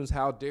cartoons.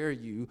 How dare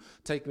you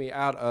take me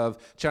out of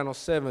Channel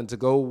 7 to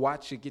go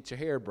watch you get your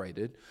hair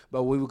braided?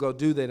 But we would go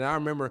do that. And I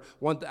remember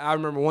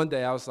one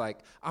day I was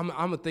like, I'm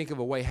going to think of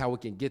a way how we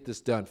can get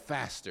this done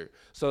faster.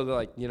 So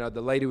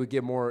the lady would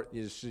get more,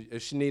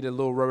 if she needed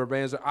little rubber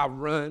bands, I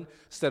run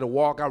instead of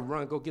walk. I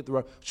run, go get the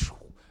rubber.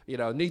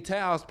 Need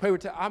towels, paper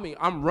towels. I mean,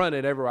 I'm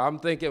running everywhere. I'm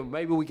thinking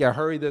maybe we can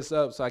hurry this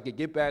up so I could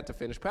get back to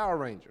finish Power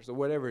Rangers or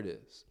whatever it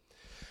is.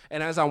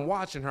 And as I'm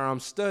watching her, I'm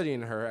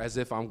studying her as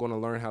if I'm going to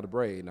learn how to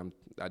braid.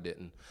 I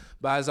didn't.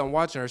 But as I'm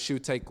watching her, she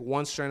would take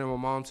one strand of my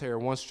mom's hair,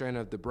 one strand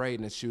of the braid,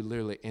 and she would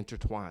literally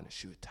intertwine it.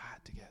 She would tie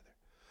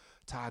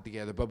it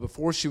together. But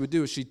before she would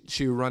do it,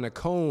 she would run a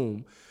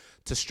comb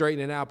to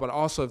straighten it out. But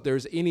also if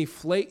there's any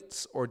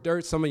flakes or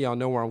dirt, some of y'all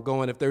know where I'm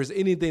going, if there's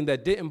anything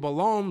that didn't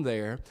belong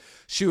there,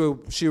 she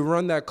would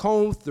run that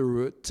comb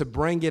through it to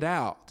bring it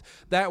out.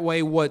 That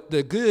way what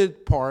the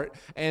good part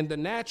and the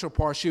natural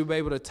part, she would be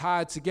able to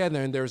tie it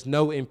together and there's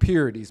no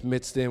impurities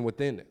mixed in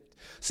within it.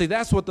 See,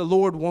 that's what the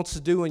Lord wants to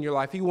do in your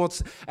life. He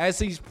wants, as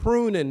he's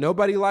pruning,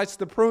 nobody likes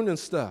the pruning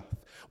stuff.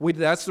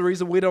 That's the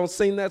reason we don't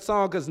sing that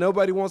song, because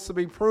nobody wants to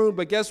be pruned.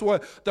 But guess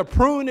what? The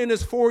pruning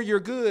is for your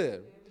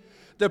good.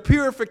 The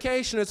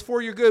purification is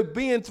for your good.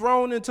 Being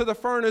thrown into the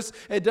furnace,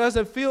 it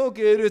doesn't feel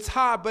good. It's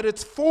hot, but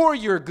it's for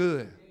your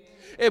good.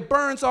 It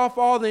burns off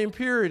all the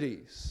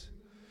impurities.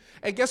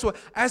 And guess what?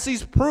 As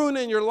he's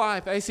pruning your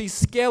life, as he's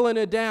scaling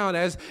it down,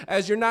 as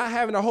you're not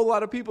having a whole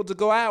lot of people to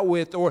go out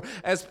with, or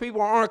as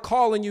people aren't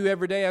calling you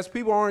every day, as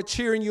people aren't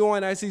cheering you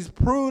on, as he's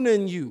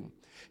pruning you,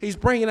 he's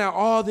bringing out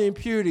all the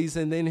impurities,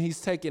 and then he's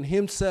taking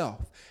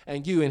himself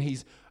and you, and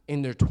he's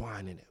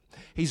intertwining it.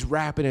 He's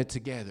wrapping it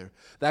together.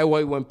 That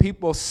way when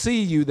people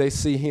see you, they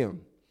see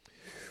him.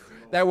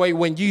 That way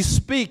when you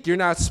speak, you're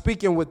not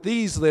speaking with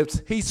these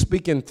lips. He's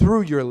speaking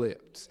through your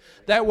lips.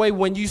 That way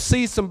when you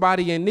see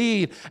somebody in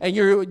need and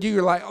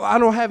you're like, oh, I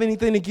don't have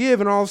anything to give,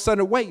 and all of a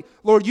sudden, wait,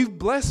 Lord, you've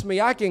blessed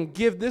me. I can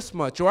give this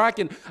much, or I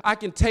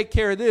can take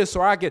care of this,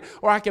 or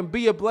I can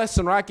be a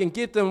blessing, or I can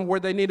get them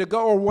where they need to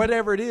go, or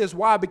whatever it is.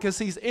 Why? Because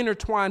he's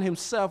intertwined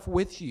himself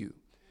with you.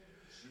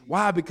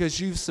 Why? Because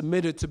you've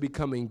submitted to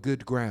becoming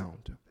good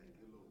ground.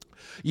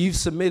 You've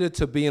submitted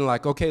to being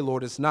like, okay,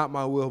 Lord, it's not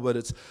my will, but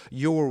it's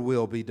your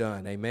will be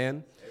done.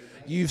 Amen?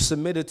 You've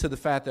submitted to the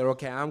fact that,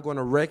 okay, I'm going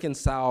to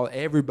reconcile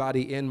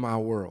everybody in my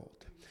world.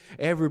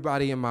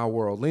 Everybody in my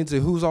world. Lindsay,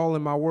 who's all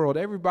in my world?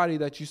 Everybody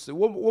that you see.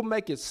 We'll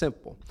make it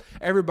simple.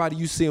 Everybody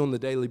you see on the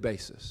daily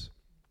basis.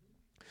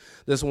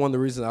 That's one of the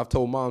reasons I've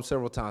told Mom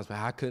several times,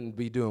 man, I couldn't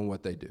be doing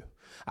what they do.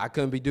 I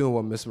couldn't be doing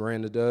what Miss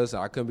Miranda does.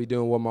 I couldn't be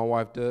doing what my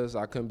wife does.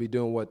 I couldn't be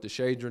doing what the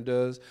Shadron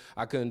does.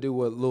 I couldn't do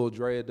what Lil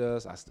Drea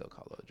does. I still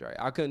call Lil Drea.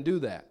 I couldn't do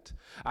that.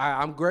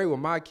 I'm great with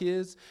my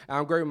kids, and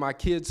I'm great with my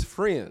kids'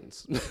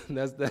 friends.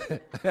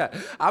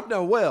 I've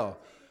done well.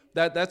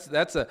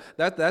 That's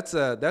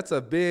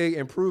a big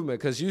improvement,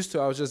 because used to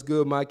I was just good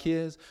with my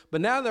kids,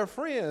 but now they're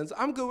friends.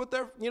 I'm good with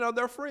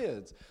their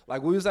friends.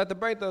 Like we was at the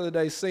bank the other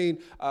day, seen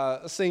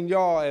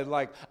y'all, and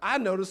like I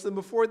noticed them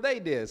before they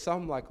did. So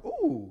I'm like,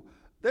 ooh,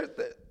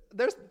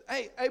 there's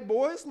hey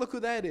boys, look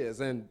who that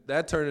is, and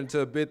that turned into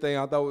a big thing.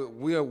 I thought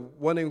we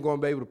weren't even going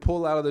to be able to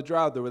pull out of the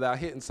drive-thru without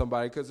hitting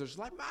somebody, because they're just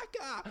like, my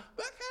God,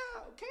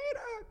 Kato,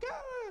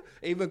 God.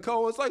 Even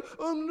Cohen's like,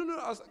 oh no.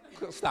 I was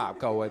like, stop,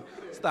 Cohen,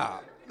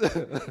 stop.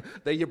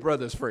 They're your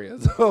brother's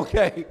friends,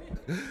 okay?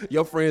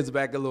 Your friends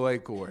back at Little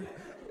Acorn.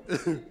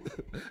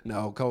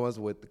 No, Cohen's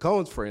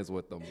friends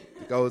with them.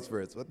 Cohen's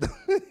friends with them.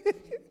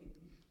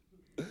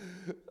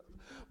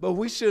 But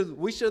we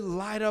should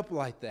light up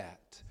like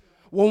that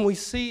when we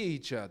see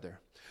each other.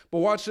 But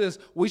watch this,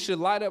 we should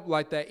light up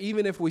like that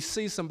even if we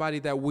see somebody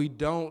that we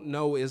don't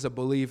know is a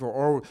believer,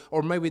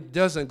 or maybe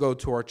doesn't go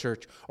to our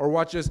church, or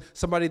watch this,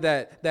 somebody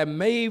that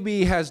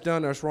maybe has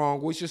done us wrong.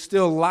 We should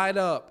still light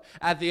up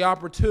at the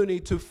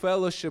opportunity to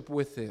fellowship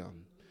with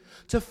them.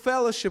 To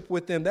fellowship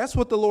with them. That's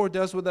what the Lord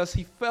does with us.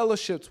 He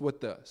fellowships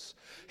with us.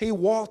 He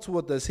walks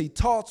with us. He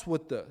talks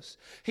with us.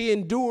 He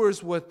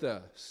endures with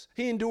us.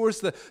 He endures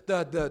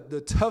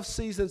the tough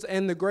seasons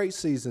and the great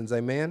seasons.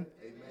 Amen?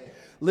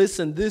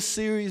 Listen, this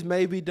series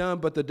may be done,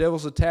 but the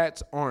devil's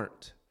attacks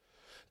aren't.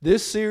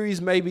 This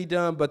series may be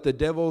done, but the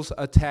devil's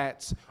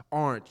attacks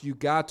aren't. You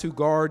got to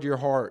guard your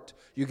heart.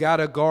 You got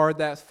to guard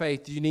that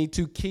faith. You need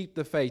to keep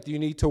the faith. You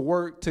need to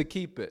work to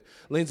keep it.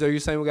 Lindsay, are you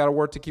saying we got to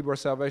work to keep our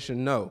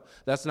salvation? No,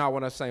 that's not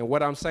what I'm saying.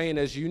 What I'm saying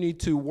is you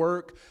need to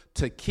work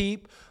to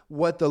keep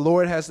what the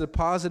Lord has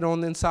deposited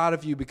on the inside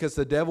of you, because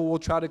the devil will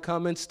try to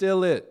come and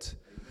steal it.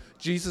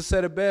 Jesus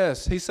said it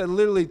best. He said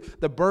literally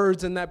the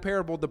birds in that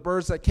parable, the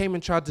birds that came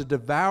and tried to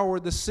devour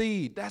the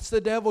seed. That's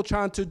the devil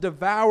trying to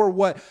devour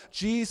what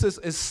Jesus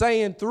is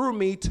saying through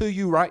me to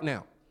you right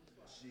now.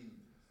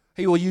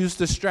 He will use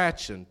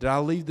distraction. Did I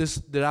leave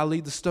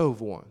the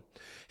stove on?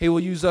 He will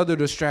use other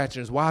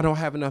distractions. Why I don't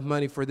have enough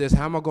money for this?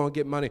 How am I going to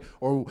get money?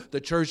 Or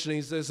the church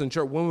needs this, and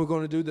church, when we're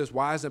going to do this?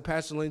 Why hasn't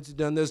Pastor Lindsay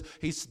done this?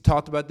 He's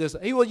talked about this.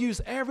 He will use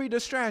every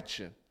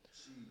distraction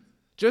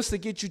just to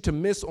get you to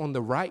miss on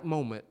the right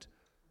moment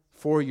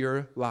for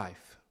your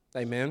life.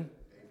 Amen.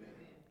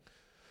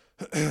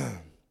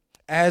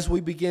 As we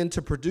begin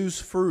to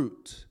produce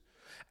fruit,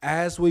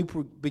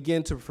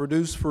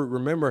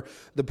 remember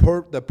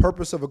the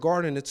purpose of a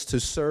garden, it's to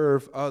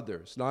serve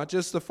others, not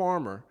just the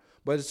farmer,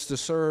 but it's to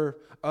serve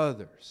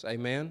others.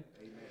 Amen.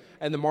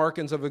 And the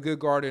markings of a good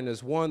garden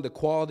is 1, the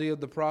quality of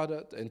the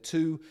product, and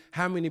 2,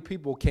 how many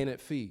people can it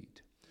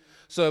feed?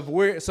 So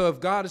if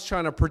God is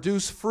trying to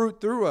produce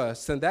fruit through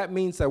us, then that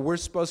means that we're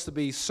supposed to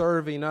be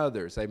serving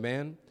others.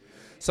 Amen.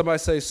 Somebody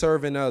say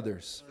serving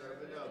others.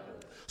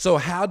 So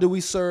how do we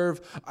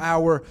serve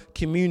our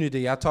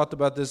community? I talked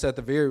about this at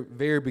the very,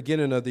 very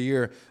beginning of the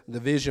year,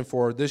 the vision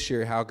for this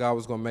year, how God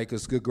was going to make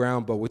us good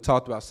ground. But we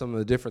talked about some of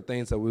the different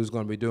things that we was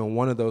going to be doing.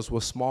 One of those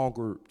was small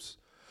groups.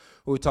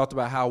 We talked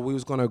about how we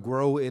was going to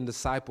grow in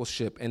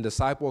discipleship. And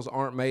disciples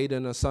aren't made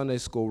in a Sunday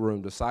school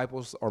room.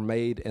 Disciples are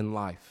made in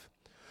life.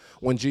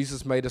 When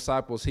Jesus made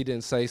disciples, he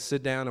didn't say,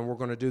 sit down and we're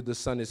going to do this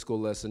Sunday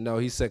school lesson. No,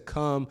 he said,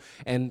 come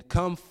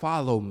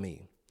follow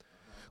me.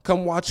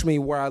 Come watch me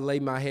where I lay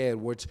my head,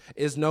 which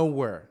is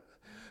nowhere.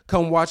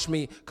 Come watch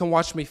me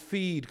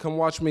feed. Come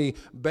watch me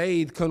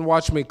bathe. Come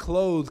watch me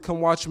clothe. Come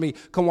watch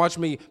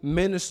me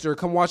minister.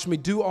 Come watch me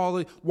do all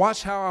the.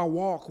 Watch how I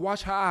walk.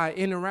 Watch how I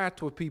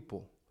interact with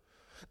people.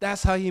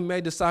 That's how he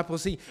made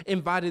disciples. He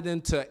invited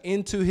them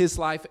into his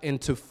life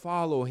and to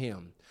follow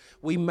him.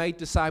 We make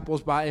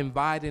disciples by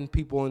inviting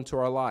people into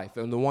our life.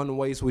 And one of the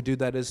ways we do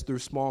that is through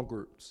small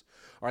groups.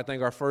 I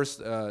think our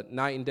first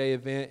night and day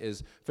event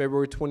is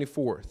February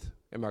 24th.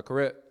 Am I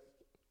correct?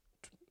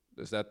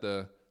 Is that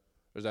the,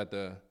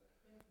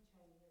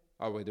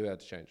 oh, we do have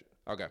to change it.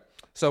 Okay.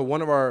 So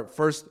one of our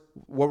first,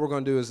 what we're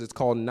going to do is it's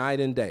called night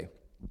and day.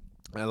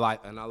 And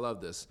I love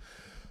this.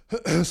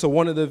 So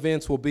one of the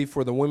events will be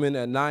for the women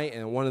at night,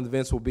 and one of the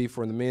events will be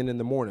for the men in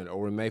the morning.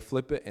 Or we may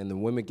flip it, and the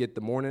women get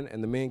the morning,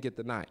 and the men get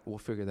the night. We'll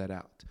figure that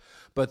out.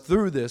 But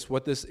through this,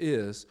 what this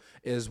is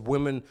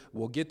women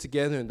will get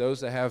together, and those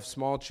that have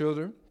small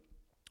children,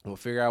 we'll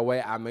figure out a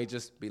way. I may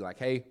just be like,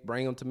 hey,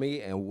 bring them to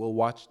me, and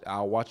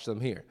I'll watch them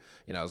here.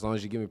 You know, as long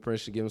as you give me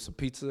permission to give them some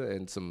pizza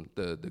and some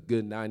the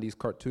good 90s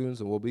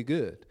cartoons, and we'll be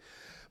good.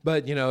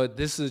 But, you know,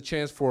 this is a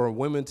chance for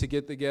women to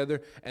get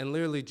together and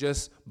literally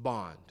just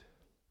bond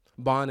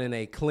in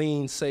a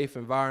clean, safe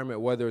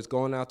environment, whether it's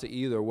going out to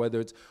eat or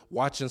whether it's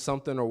watching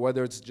something or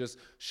whether it's just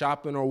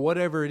shopping or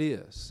whatever it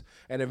is.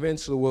 And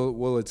eventually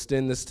we'll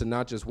extend this to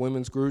not just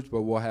women's groups,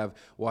 but we'll have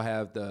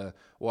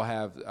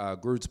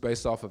groups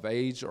based off of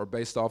age or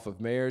based off of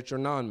marriage or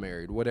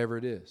non-married, whatever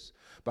it is.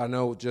 But I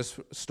know just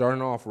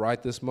starting off right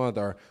this month,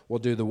 we'll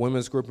do the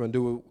women's group and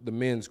do the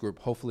men's group.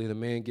 Hopefully the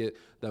men get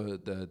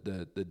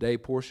the day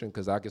portion,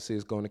 because I can see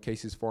us going to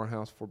Casey's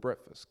Farmhouse for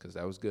breakfast, because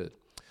that was good.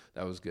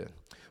 That was good.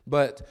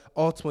 But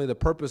ultimately the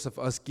purpose of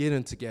us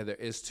getting together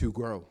is to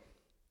grow.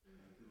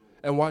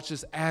 And watch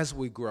this, as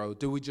we grow,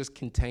 do we just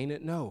contain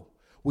it? No.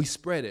 We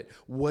spread it.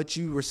 What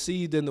you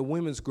received in the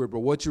women's group or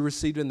what you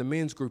received in the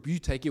men's group, you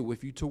take it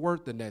with you to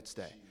work the next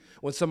day.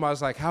 When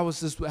somebody's like, how's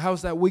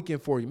that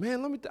weekend for you?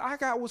 Man, I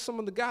got with some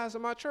of the guys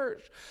in my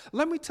church.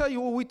 Let me tell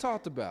you what we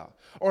talked about.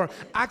 Or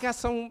I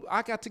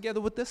got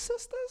together with the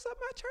sisters of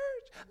my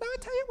church. Let me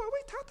tell you what we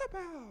talked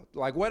about.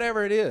 Like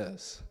whatever it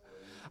is.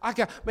 I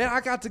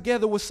got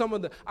together with some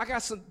of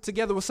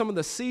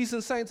the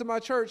seasoned saints in my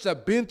church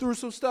that been through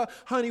some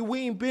stuff. Honey,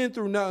 we ain't been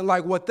through nothing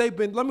like what they've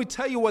been. Let me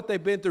tell you what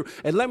they've been through.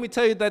 And let me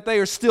tell you that they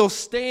are still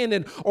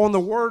standing on the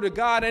word of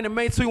God. And it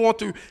makes me want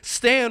to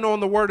stand on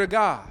the word of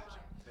God.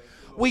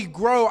 We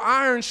grow.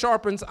 Iron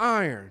sharpens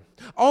iron.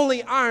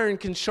 Only iron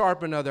can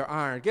sharpen other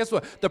iron. Guess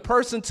what? The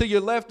person to your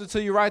left or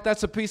to your right,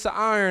 that's a piece of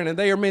iron, and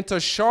they are meant to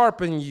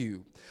sharpen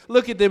you.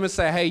 Look at them and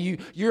say, hey,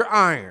 you're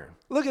iron.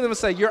 Look at them and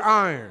say, you're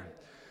iron.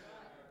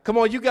 Come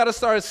on, you got to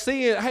start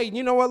seeing, hey,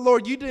 you know what,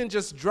 Lord, you didn't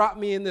just drop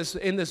me in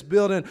this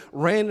building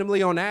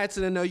randomly on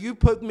accident. No, you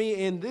put me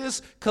in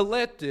this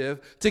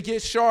collective to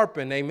get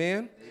sharpened,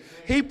 amen?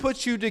 He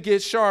put you to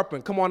get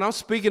sharpened. Come on, I'm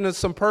speaking of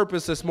some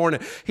purpose this morning.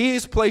 He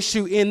has placed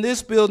you in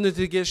this building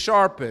to get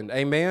sharpened,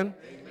 amen?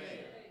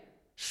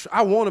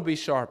 I want to be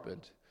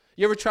sharpened.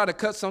 You ever try to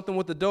cut something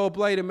with a dull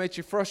blade? It makes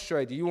you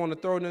frustrated. You want to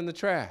throw it in the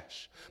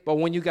trash. But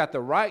when you got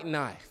the right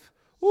knife,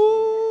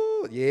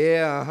 woo,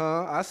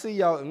 yeah, I see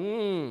y'all.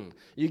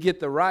 You get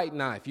the right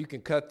knife, you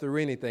can cut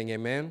through anything,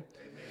 amen?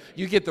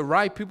 You get the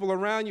right people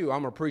around you.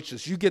 I'm a preacher.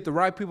 You get the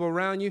right people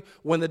around you.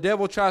 When the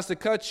devil tries to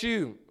cut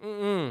you,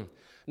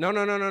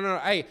 No.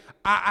 Hey,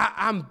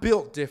 I'm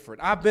built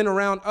different. I've been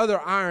around other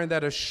iron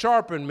that has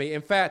sharpened me.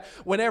 In fact,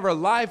 whenever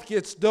life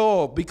gets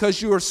dull,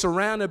 because you are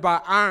surrounded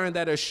by iron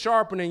that is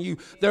sharpening you,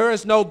 there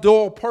is no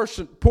dull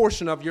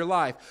portion of your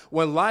life.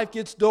 When life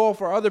gets dull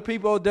for other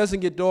people, it doesn't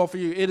get dull for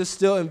you. It is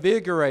still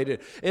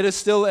invigorated. It is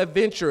still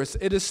adventurous.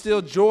 It is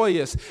still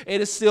joyous.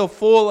 It is still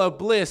full of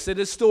bliss. It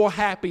is still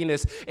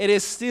happiness. It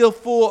is still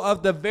full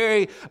of the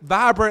very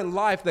vibrant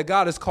life that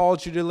God has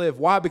called you to live.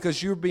 Why?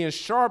 Because you're being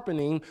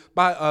sharpening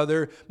by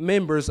other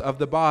members of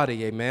the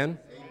body, amen?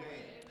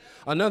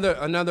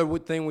 Another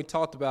thing we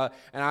talked about,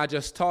 and I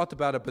just talked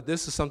about it, but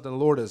this is something the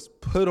Lord has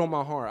put on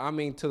my heart. I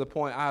mean, to the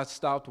point I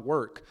stopped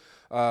work.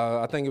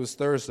 I think it was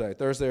Thursday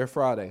or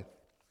Friday,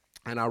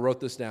 and I wrote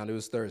this down. It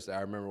was Thursday.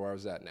 I remember where I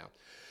was at now.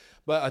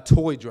 But a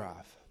toy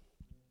drive.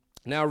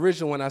 Now,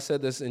 originally, when I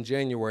said this in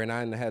January, and I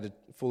hadn't had a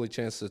fully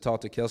chance to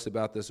talk to Kelsey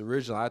about this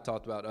originally, I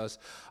talked about us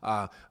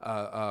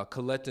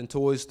collecting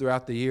toys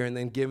throughout the year and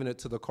then giving it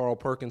to the Carl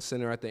Perkins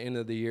Center at the end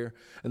of the year.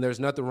 And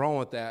there's nothing wrong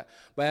with that.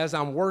 But as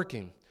I'm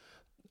working,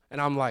 and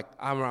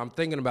I'm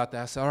thinking about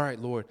that, I said, all right,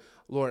 Lord,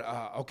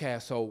 okay,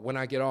 so when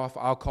I get off,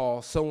 I'll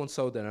call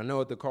so-and-so that I know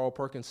at the Carl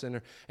Perkins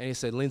Center. And he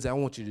said, Lindsay, I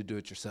want you to do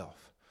it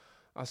yourself.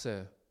 I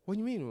said, what do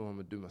you mean I'm going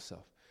to do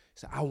myself? He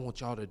said, I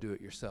want y'all to do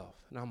it yourself.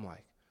 And I'm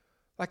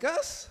like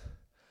us?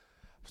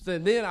 So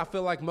then I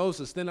feel like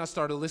Moses. Then I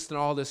started listing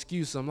all the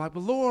excuses. I'm like, but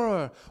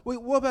Lord,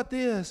 what about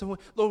this? And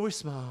Lord, we're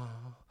small.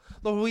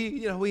 Lord,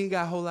 we ain't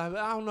got a whole lot.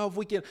 I don't know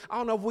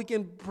if we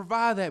can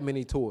provide that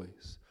many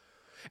toys.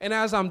 And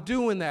as I'm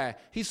doing that,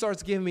 he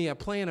starts giving me a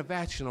plan of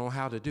action on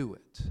how to do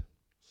it.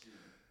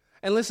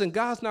 And listen,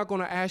 God's not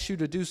going to ask you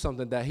to do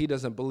something that he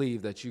doesn't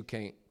believe that you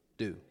can't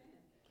do.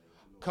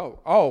 Come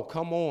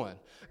on.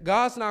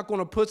 God's not going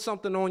to put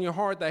something on your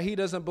heart that he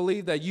doesn't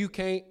believe that you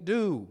can't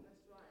do.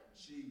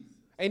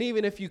 And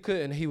even if you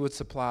couldn't, he would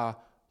supply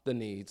the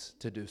needs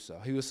to do so.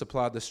 He would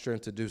supply the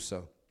strength to do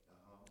so.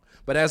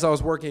 But as I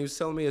was working, he was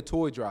telling me a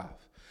toy drive.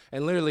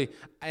 And literally,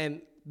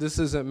 and this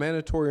isn't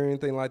mandatory or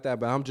anything like that,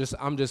 but I'm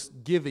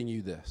just giving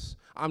you this.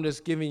 I'm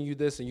just giving you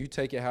this, and you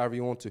take it however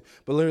you want to.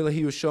 But literally,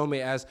 he was showing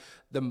me as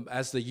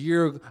the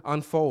year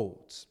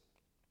unfolds,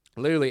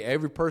 literally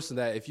every person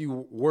that if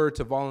you were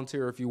to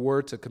volunteer, if you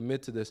were to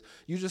commit to this,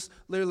 you just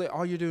literally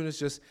all you're doing is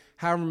just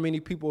however many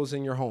people is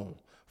in your home.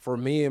 For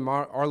me and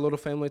our little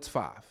family, it's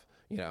 5.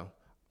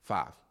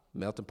 5.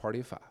 Melting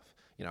party of 5.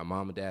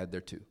 Mom and dad, they're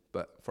 2.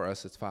 But for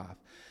us, it's 5.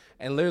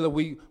 And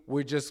literally,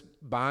 we're just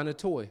buying a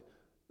toy.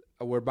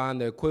 We're buying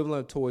the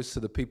equivalent of toys to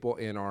the people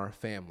in our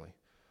family.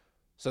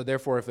 So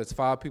therefore, if it's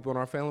 5 people in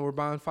our family, we're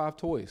buying 5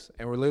 toys.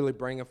 And we're literally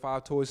bringing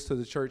 5 toys to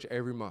the church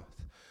every month.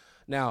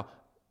 Now,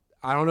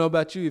 I don't know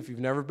about you. If you've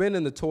never been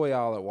in the toy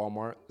aisle at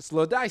Walmart, it's a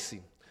little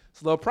dicey.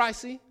 It's a little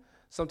pricey.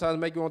 Sometimes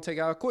make you want to take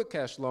out a quick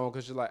cash loan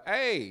because you're like,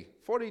 hey,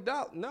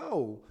 $40.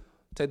 No.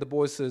 Take the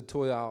boys to the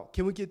toy aisle.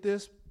 Can we get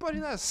this? Buddy,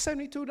 that's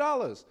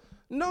 $72.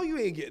 No, you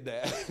ain't get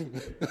that.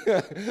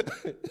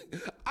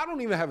 I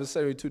don't even have a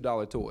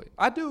 $72 toy.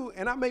 I do,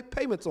 and I make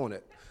payments on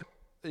it.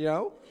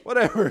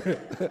 whatever.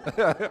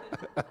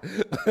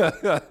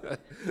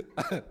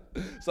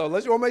 So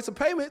unless you want to make some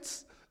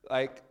payments,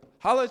 like,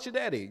 holler at your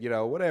daddy,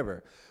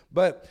 whatever.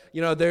 But,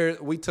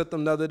 we took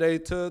them the other day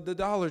to the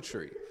Dollar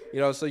Tree.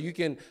 So you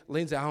can,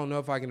 Lindsay, I don't know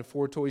if I can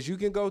afford toys. You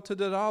can go to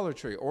the Dollar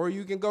Tree, or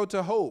you can go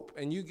to Hope,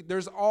 and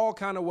there's all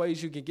kind of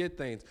ways you can get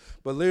things.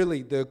 But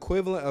literally, the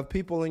equivalent of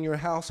people in your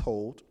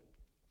household,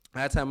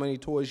 that's how many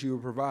toys you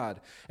would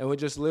provide. And we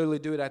just literally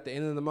do it at the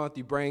end of the month.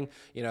 You bring,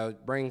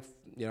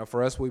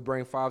 for us, we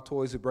bring 5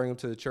 toys. We bring them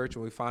to the church,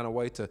 and we find a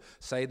way to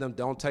save them.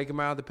 Don't take them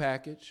out of the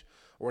package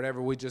or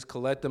whatever. We just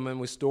collect them and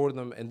we store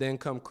them. And then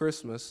come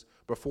Christmas,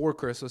 before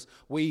Christmas,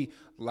 you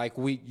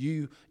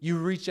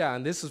reach out.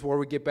 And this is where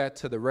we get back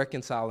to the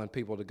reconciling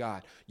people to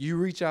God. You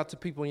reach out to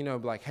people,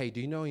 like, hey,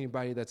 do you know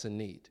anybody that's in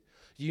need?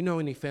 Do you know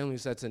any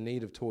families that's in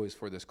need of toys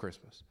for this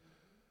Christmas?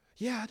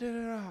 Yeah,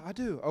 I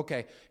do.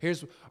 Okay,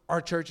 our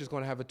church is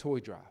going to have a toy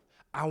drive.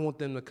 I want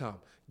them to come.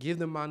 Give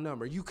them my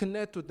number. You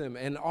connect with them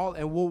and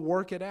we'll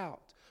work it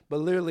out.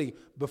 But literally,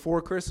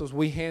 before Christmas,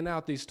 we hand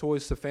out these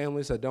toys to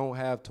families that don't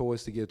have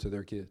toys to give to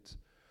their kids.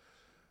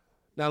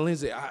 Now,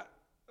 Lindsay, I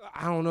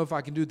don't know if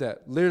I can do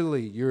that.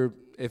 Literally,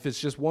 if it's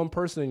just one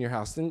person in your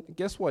house, then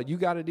guess what? You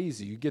got it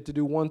easy. You get to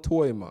do 1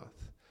 toy a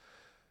month.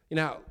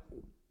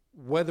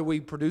 Whether we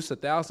produce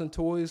 1,000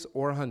 toys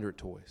or 100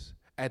 toys,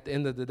 at the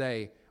end of the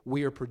day,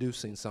 we are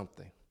producing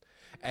something.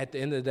 At the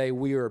end of the day,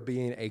 we are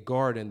being a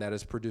garden that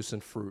is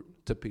producing fruit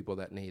to people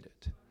that need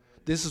it.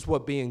 This is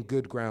what being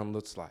good ground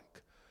looks like.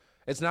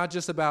 It's not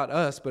just about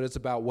us, but it's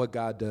about what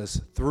God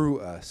does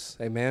through us.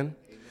 Amen?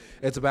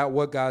 It's about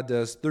what God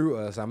does through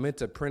us. I meant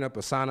to print up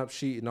a sign-up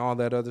sheet and all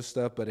that other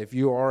stuff, but if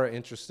you are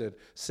interested,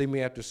 see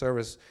me after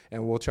service,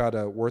 and we'll try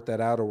to work that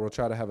out, or we'll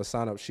try to have a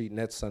sign-up sheet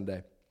next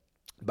Sunday.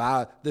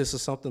 This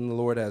is something the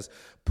Lord has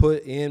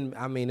put in.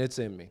 It's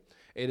in me.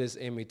 It is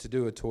in me to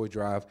do a toy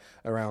drive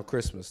around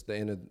Christmas,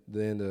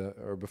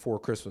 or before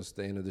Christmas,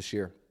 the end of this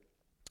year.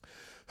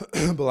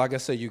 But like I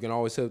said, you can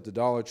always hit up the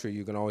Dollar Tree.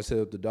 You can always hit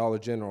up the Dollar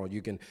General.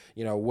 You can,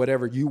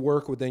 whatever you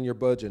work within your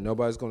budget.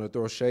 Nobody's going to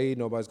throw shade.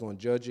 Nobody's going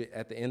to judge it.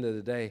 At the end of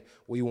the day,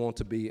 we want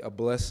to be a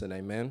blessing.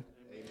 Amen.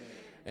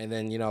 And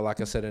then,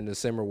 like I said, in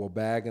December, we'll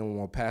bag them.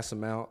 We'll pass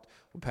them out.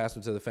 We'll pass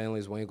them to the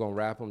families. We ain't going to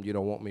wrap them. You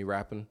don't want me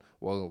wrapping?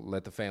 Well,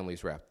 let the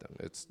families wrap them.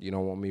 You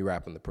don't want me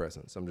wrapping the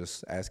presents.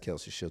 Ask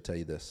Kelsey. She'll tell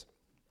you this.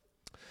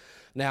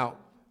 Now,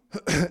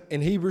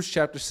 in Hebrews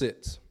chapter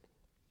 6.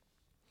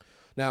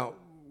 Now,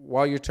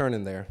 while you're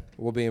turning there,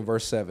 we'll be in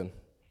verse 7.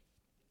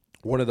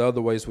 One of the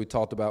other ways we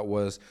talked about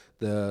was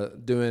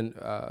doing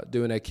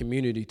a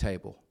community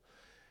table.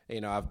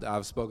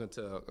 I've spoken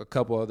to a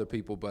couple other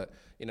people, but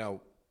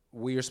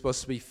we are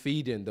supposed to be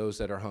feeding those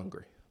that are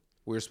hungry.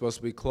 We're supposed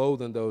to be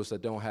clothing those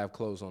that don't have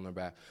clothes on their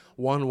back.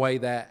 One way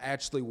that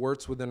actually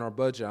works within our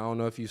budget, I don't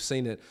know if you've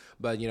seen it,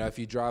 but if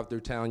you drive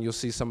through town, you'll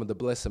see some of the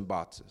blessing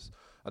boxes.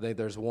 I think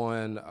there's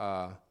one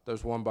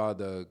by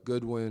the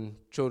Goodwin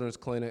Children's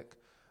Clinic.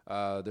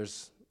 I'm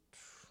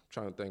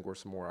trying to think where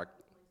some more.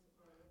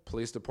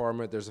 Police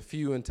department. There's a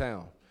few in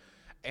town.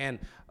 And,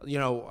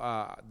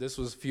 this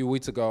was a few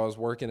weeks ago. I was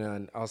working,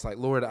 and I was like,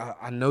 Lord,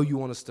 I know you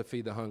want us to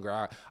feed the hungry.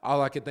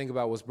 All I could think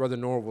about was Brother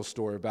Norval's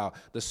story about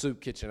the soup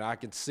kitchen. I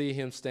could see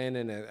him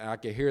standing, and I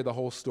could hear the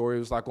whole story. It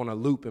was like on a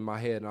loop in my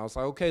head. And I was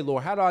like, okay,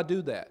 Lord, how do I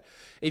do that?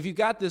 If you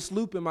got this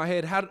loop in my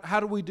head, how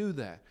do we do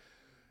that?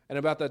 And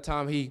about that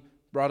time, he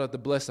brought up the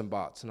blessing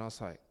box. And I was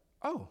like,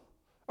 oh,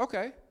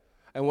 okay.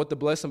 And what the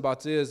blessing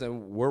box is,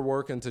 and we're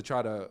working to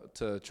try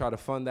to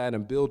fund that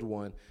and build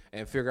one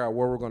and figure out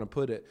where we're going to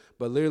put it.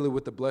 But literally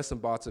with the blessing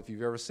box, if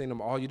you've ever seen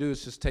them, all you do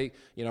is just take,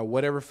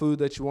 whatever food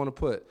that you want to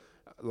put,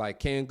 like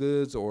canned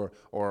goods or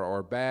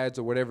bags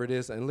or whatever it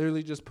is, and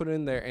literally just put it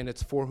in there, and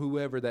it's for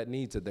whoever that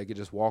needs it. They could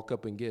just walk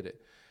up and get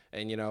it.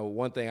 And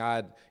one thing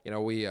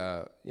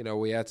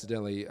we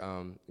accidentally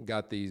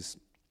got these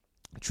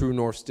True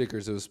North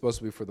stickers. It was supposed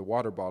to be for the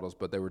water bottles,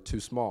 but they were too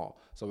small,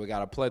 so we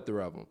got a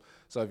plethora of them.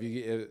 So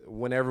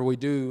whenever we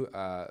do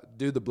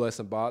the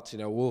blessing box,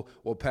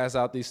 we'll pass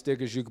out these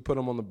stickers. You can put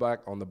them on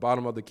the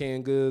bottom of the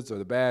canned goods or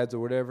the bags or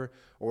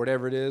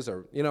whatever it is,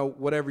 or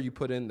whatever you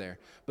put in there.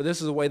 But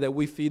this is a way that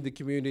we feed the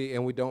community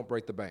and we don't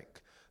break the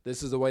bank.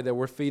 This is the way that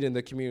we're feeding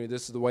the community.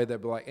 This is the way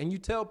that and you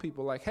tell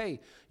people like, hey,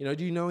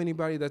 do you know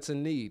anybody that's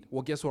in need?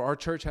 Well, guess what? Our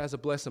church has a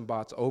blessing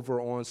box over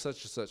on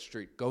such and such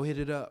street. Go hit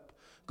it up.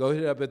 Go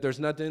hit it up. If there's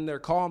nothing in there,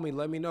 call me.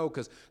 Let me know,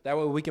 because that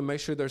way we can make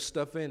sure there's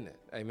stuff in it.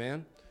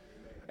 Amen.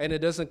 And it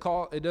doesn't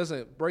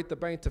break the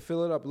bank to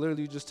fill it up.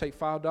 Literally, you just take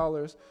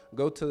 $5,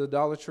 go to the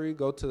Dollar Tree,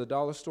 go to the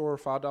dollar store,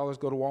 $5,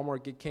 go to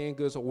Walmart, get canned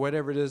goods, or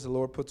whatever it is the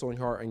Lord puts on your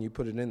heart, and you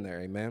put it in there.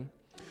 Amen.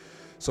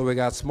 So we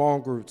got small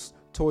groups,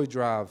 toy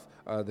drive,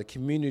 the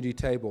community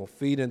table,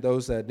 feeding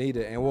those that need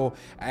it. And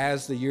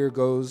as the year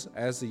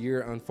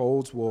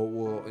unfolds,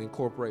 we'll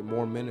incorporate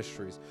more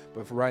ministries.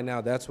 But for right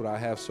now, that's what I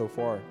have so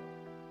far.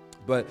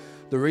 But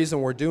the reason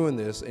we're doing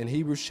this in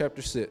Hebrews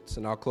chapter 6,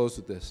 and I'll close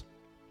with this.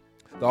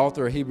 The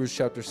author of Hebrews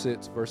chapter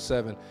 6, verse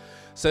 7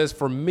 says,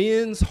 for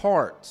men's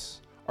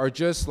hearts are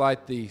just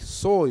like the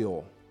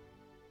soil.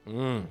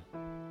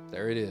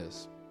 There it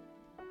is.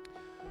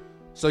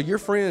 So your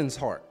friend's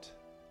heart,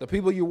 the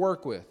people you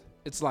work with,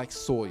 it's like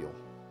soil.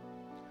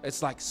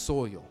 It's like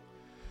soil.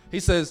 He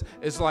says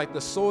it's like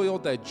the soil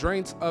that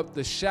drains up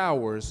the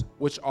showers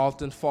which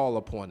often fall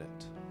upon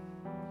it.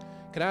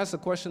 Can I ask a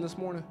question this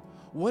morning?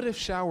 What if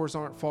showers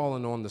aren't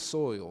falling on the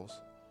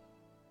soils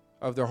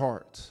of their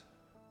hearts?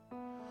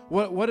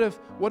 What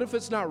if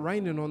it's not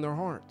raining on their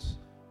hearts?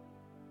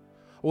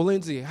 Well,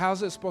 Lindsay,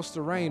 how's it supposed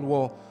to rain?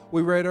 Well,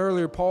 we read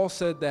earlier, Paul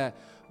said that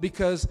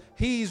because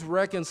he's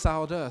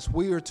reconciled us,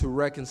 we are to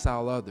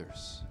reconcile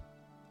others.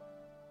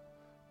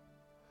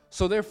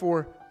 So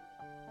therefore,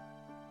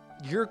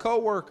 your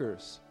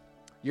coworkers,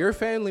 your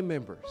family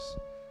members,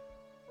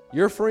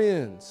 your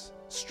friends,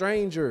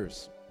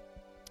 strangers,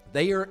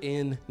 they are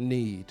in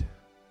need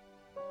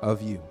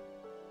of you.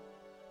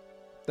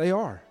 They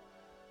are.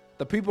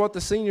 The people at the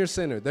senior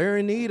center, they're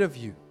in need of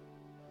you.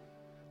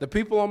 The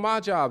people on my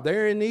job,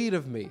 they're in need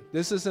of me.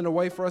 This isn't a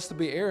way for us to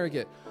be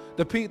arrogant.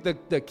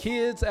 The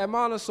kids at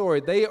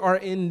Montessori, they are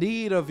in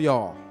need of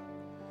y'all.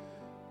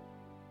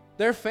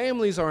 Their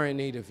families are in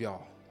need of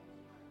y'all.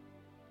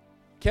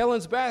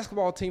 Kellen's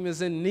basketball team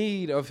is in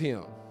need of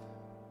him.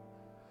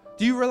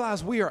 Do you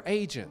realize we are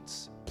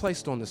agents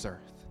placed on this earth?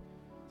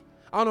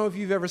 I don't know if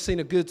you've ever seen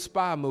a good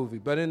spy movie,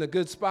 but in a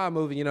good spy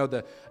movie,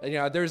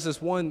 there's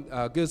this one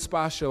good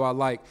spy show I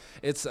like.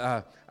 It's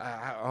the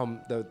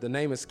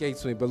name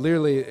escapes me, but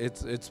literally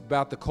it's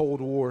about the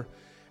Cold War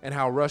and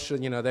how Russia,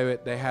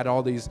 they had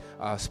all these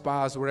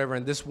spies or whatever.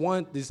 And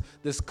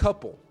this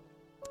couple,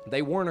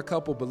 they weren't a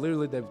couple, but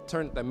literally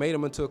they made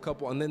them into a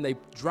couple, and then they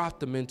dropped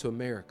them into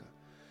America,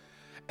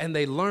 and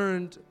they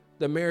learned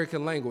the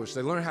American language.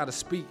 They learned how to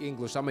speak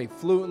English,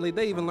 fluently.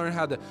 They even learned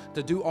how to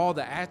do all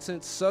the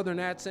accents, Southern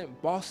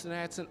accent, Boston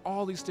accent,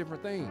 all these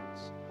different things.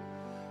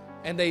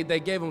 And they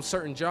gave them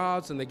certain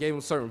jobs, and they gave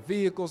them certain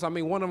vehicles.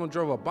 One of them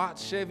drove a Bot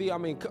Chevy.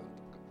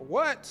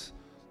 What?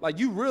 Like,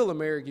 you real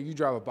American, you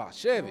drive a Bot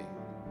Chevy.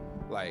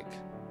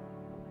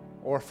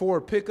 Or a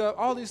Ford pickup,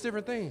 all these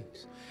different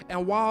things.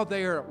 And while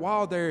they're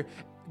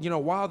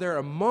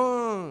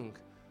among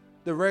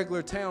the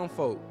regular town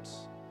folks,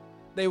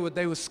 they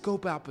would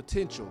scope out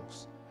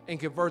potentials and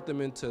convert them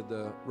into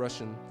the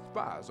Russian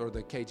spies or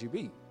the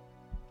KGB.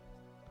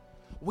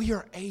 We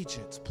are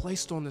agents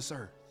placed on this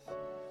earth.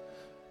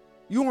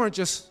 You aren't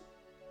just,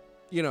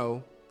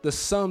 the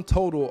sum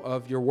total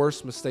of your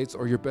worst mistakes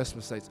or your best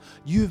mistakes.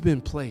 You've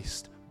been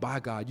placed by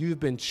God.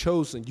 You've been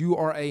chosen. You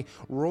are a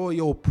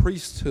royal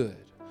priesthood.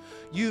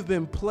 You've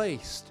been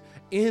placed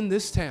in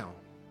this town.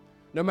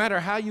 No matter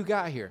how you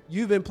got here,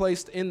 you've been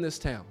placed in this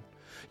town.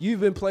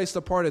 You've been placed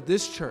a part of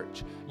this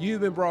church.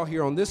 You've been brought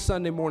here on this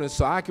Sunday morning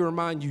so I can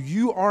remind you,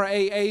 you are an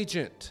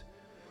agent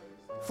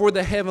for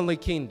the heavenly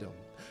kingdom.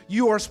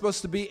 You are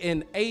supposed to be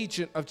an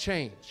agent of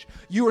change.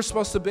 You are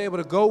supposed to be able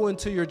to go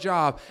into your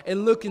job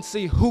and look and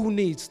see who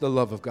needs the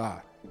love of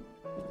God.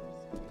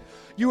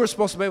 You are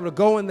supposed to be able to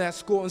go in that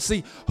school and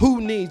see who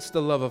needs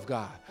the love of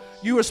God.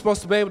 You are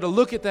supposed to be able to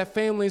look at that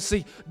family and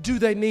see, do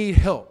they need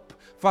help?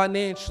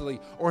 Financially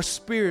or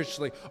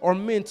spiritually or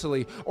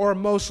mentally or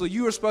emotionally.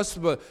 You are supposed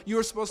to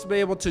be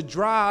able to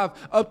drive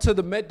up to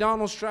the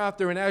McDonald's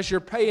drive-thru, and as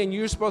you're paying,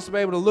 you're supposed to be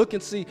able to look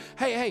and see,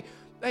 hey,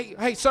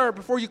 sir,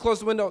 before you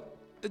close the window,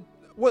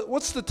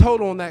 what's the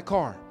total on that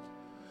car?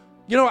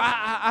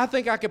 I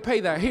think I could pay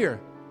that. Here,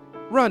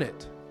 run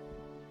it.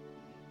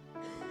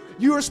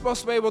 You are supposed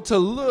to be able to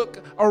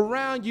look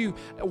around you,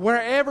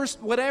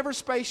 whatever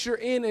space you're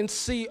in, and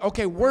see,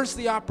 okay, where's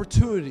the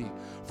opportunity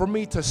for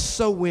me to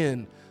sow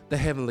in the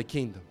heavenly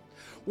kingdom?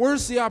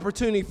 Where's the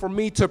opportunity for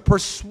me to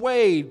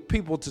persuade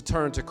people to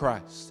turn to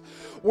Christ?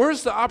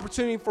 Where's the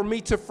opportunity for me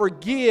to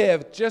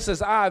forgive just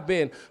as I've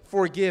been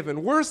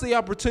forgiven? Where's the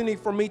opportunity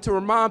for me to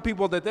remind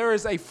people that there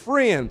is a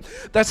friend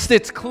that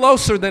sits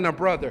closer than a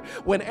brother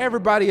when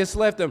everybody has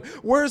left them?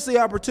 Where's the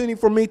opportunity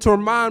for me to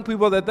remind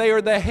people that they are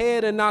the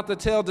head and not the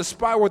tail,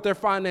 despite what their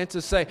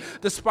finances say,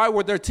 despite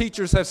what their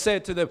teachers have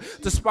said to them,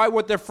 despite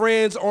what their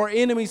friends or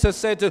enemies have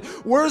said to them?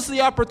 Where's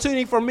the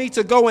opportunity for me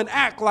to go and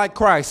act like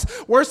Christ?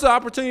 Where's the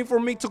opportunity for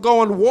me to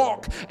go and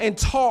walk and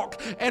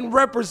talk and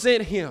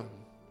represent Him?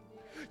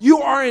 You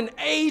are an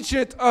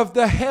agent of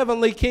the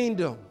heavenly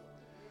kingdom.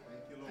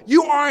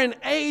 You are an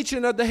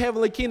agent of the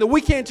heavenly kingdom.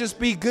 We can't just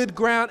be good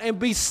ground and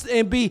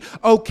be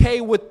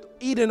okay with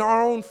eating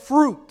our own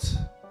fruit.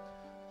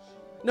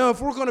 No,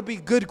 if we're going to be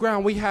good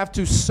ground, we have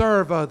to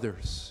serve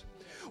others.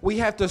 We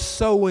have to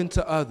sow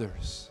into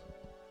others.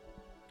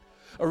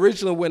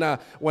 Originally,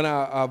 when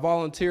I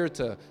volunteered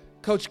to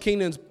coach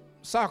Keenan's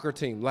soccer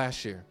team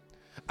last year,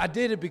 I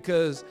did it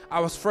because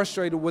I was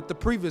frustrated with the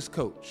previous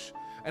coach.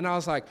 And I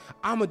was like,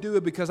 I'm going to do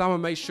it because I'm going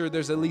to make sure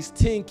there's at least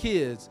 10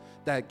 kids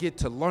that get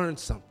to learn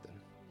something.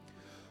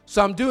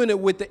 So I'm doing it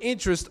with the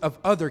interest of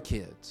other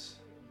kids.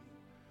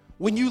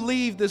 When you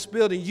leave this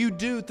building, you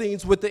do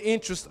things with the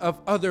interest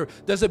of other.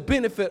 Does it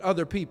benefit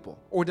other people,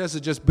 or does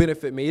it just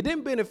benefit me? It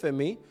didn't benefit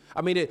me.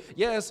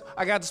 Yes,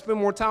 I got to spend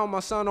more time with my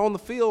son on the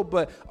field,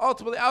 but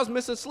ultimately I was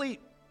missing sleep.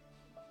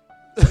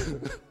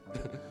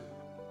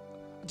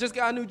 Just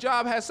got a new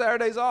job, had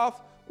Saturdays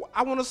off.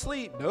 I want to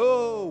sleep.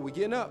 No, we're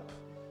getting up.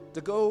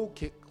 to go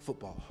kick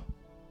football.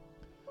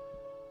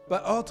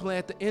 But ultimately,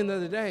 at the end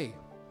of the day,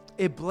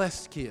 it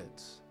blessed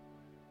kids.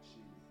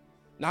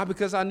 Not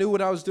because I knew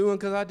what I was doing,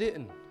 because I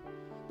didn't.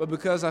 But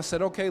because I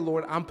said, okay,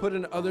 Lord, I'm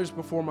putting others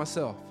before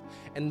myself.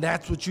 And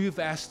that's what you've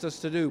asked us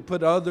to do,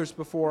 put others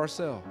before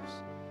ourselves.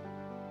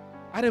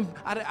 I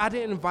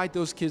didn't invite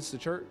those kids to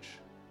church.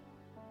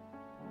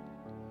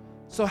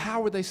 So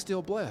how were they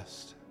still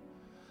blessed?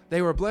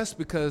 They were blessed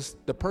because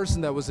the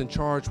person that was in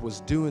charge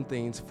was doing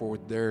things for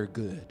their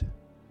good.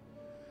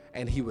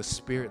 And he was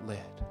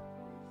Spirit-led.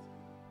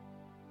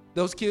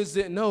 Those kids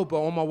didn't know,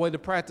 but on my way to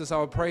practice, I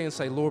would pray and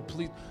say, Lord,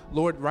 please,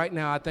 Lord, right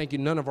now, I thank you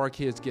none of our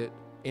kids get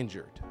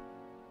injured.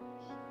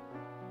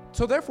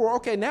 So therefore,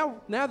 okay,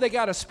 now they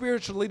got a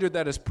spiritual leader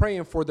that is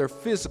praying for their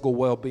physical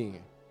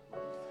well-being.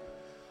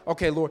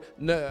 Okay, Lord,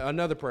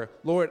 another prayer.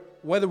 Lord,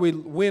 whether we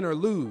win or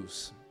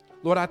lose,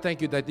 Lord, I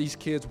thank you that these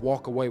kids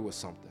walk away with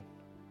something.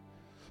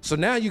 So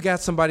now you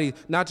got somebody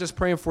not just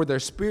praying for their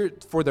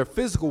spirit, for their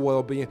physical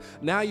well-being.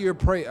 Now you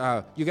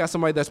got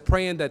somebody that's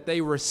praying that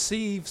they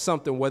receive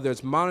something, whether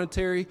it's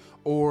monetary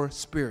or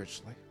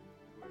spiritually.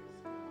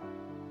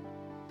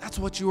 That's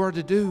what you are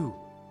to do.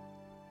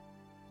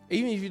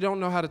 Even if you don't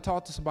know how to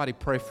talk to somebody,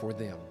 pray for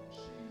them.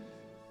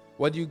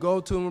 Whether you go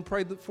to them and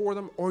pray for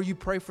them, or you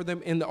pray for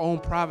them in the own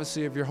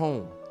privacy of your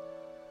home.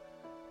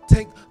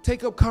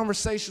 Take up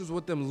conversations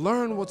with them.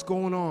 Learn what's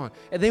going on.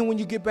 And then when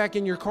you get back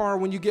in your car,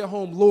 when you get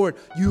home, Lord,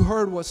 you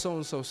heard what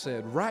so-and-so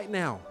said. Right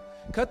now,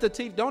 cut the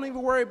TV. Don't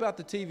even worry about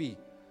the TV.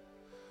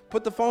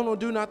 Put the phone on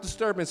Do Not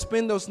Disturb and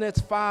spend those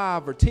next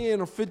 5 or 10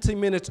 or 15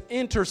 minutes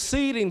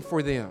interceding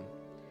for them.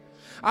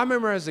 I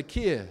remember as a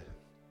kid,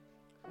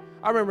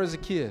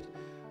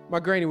 my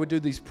granny would do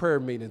these prayer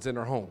meetings in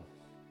her home.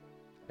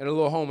 In a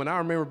little home, and I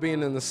remember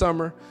being in the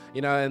summer,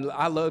 and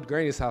I loved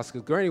Granny's house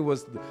because Granny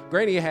was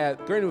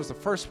the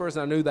first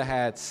person I knew that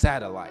had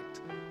satellite.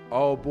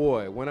 Oh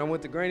boy, when I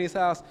went to Granny's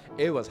house,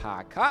 it was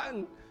hot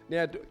cotton.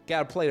 Got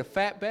a plate of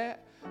fat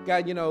bat,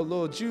 got a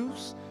little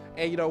juice,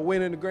 and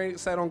went in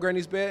sat on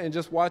Granny's bed and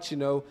just watched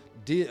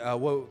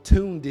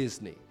Toon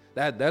Disney.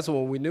 That's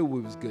when we knew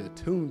we was good.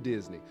 Toon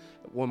Disney.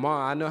 When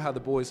Mom, I know how the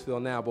boys feel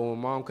now, but when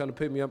Mom come to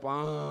pick me up,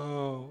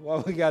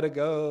 well, we gotta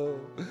go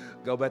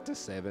back to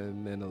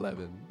 7 and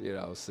 11,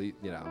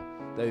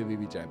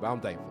 WBBJ. But I'm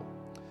thankful.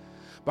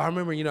 But I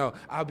remember,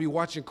 I'd be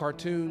watching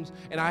cartoons,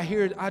 and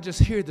I just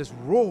hear this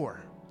roar.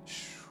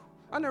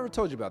 I never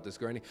told you about this,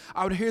 Granny.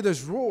 I would hear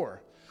this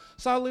roar.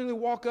 So I literally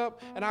walk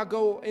up and I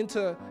go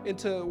into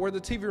where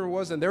the TV room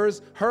was, and there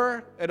was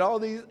her and all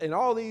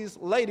these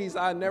ladies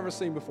I had never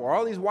seen before.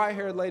 All these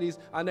white-haired ladies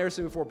I'd never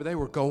seen before, but they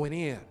were going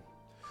in.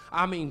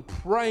 I mean,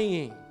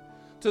 praying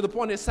to the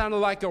point it sounded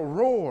like a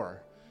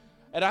roar.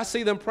 And I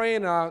see them praying,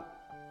 and I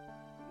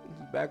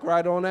back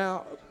right on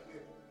out.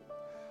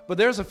 But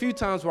there's a few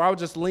times where I would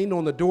just lean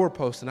on the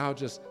doorpost and I would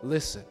just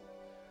listen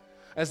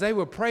as they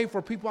would pray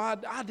for people I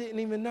didn't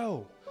even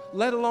know,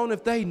 let alone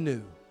if they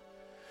knew.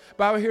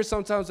 But I would hear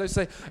sometimes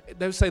they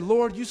would say,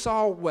 Lord, you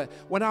saw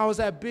when I was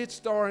at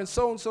BidStar and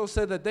so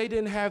said that they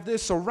didn't have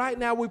this. So right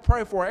now we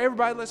pray for it.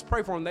 Everybody, let's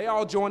pray for them. They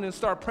all join and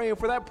start praying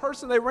for that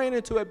person they ran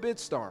into at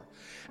BidStar.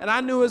 And I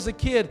knew as a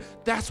kid,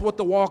 that's what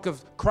the walk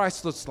of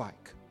Christ looks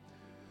like.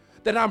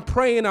 That I'm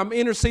praying, I'm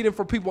interceding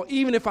for people,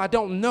 even if I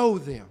don't know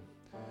them.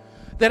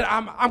 That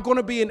I'm going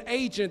to be an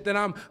agent, that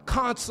I'm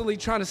constantly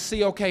trying to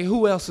see, okay,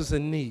 who else is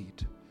in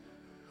need?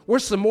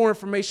 Where's some more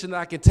information that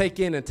I can take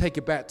in and take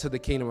it back to the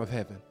kingdom of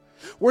heaven?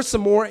 Where's some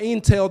more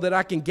intel that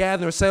I can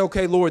gather and say,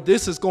 okay, Lord,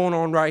 this is going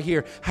on right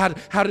here.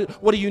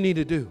 What do you need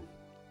to do?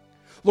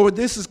 Lord,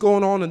 this is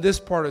going on in this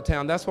part of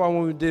town. That's why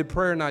when we did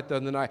prayer night the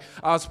other night,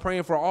 I was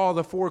praying for all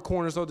the 4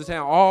 corners of the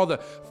town,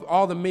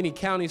 all the many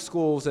county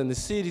schools and the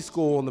city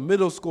school and the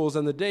middle schools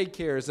and the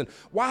daycares. And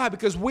why?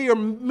 Because we are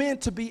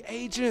meant to be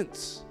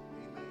agents,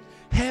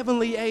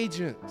 heavenly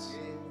agents.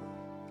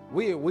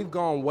 We've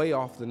gone way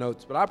off the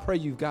notes, but I pray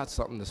you've got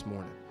something this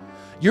morning.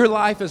 Your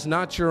life is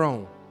not your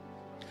own.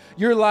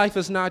 Your life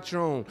is not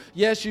your own.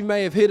 Yes, you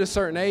may have hit a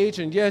certain age,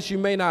 and yes, you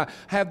may not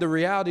have the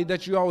reality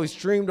that you always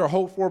dreamed or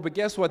hoped for, but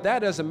guess what? That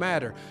doesn't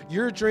matter.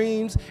 Your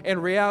dreams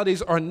and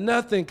realities are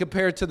nothing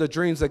compared to the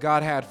dreams that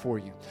God had for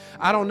you.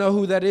 I don't know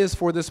who that is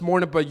for this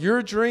morning, but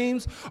your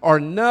dreams are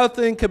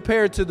nothing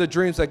compared to the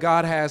dreams that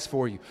God has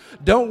for you.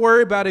 Don't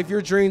worry about if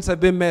your dreams have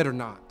been met or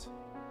not.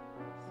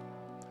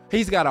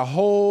 He's got a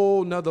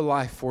whole nother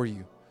life for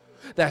you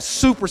that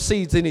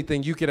supersedes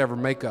anything you could ever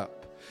make up.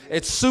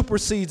 It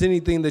supersedes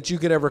anything that you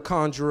could ever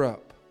conjure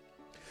up.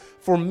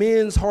 For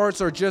men's hearts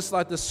are just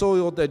like the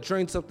soil that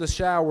drinks up the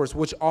showers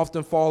which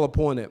often fall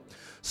upon it.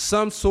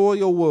 Some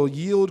soil will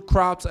yield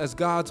crops as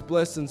God's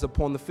blessings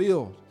upon the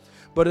field.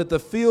 But if the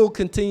field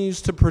continues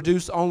to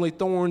produce only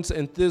thorns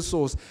and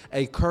thistles,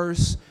 a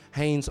curse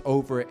hangs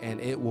over it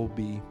and it will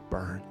be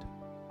burned.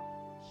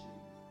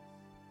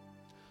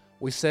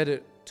 We said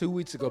it 2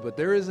 weeks ago, but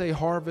there is a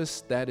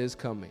harvest that is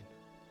coming.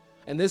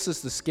 And this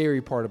is the scary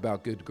part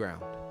about good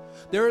ground.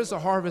 There is a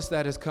harvest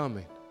that is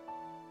coming.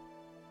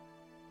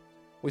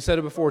 We said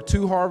it before,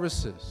 2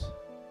 harvests.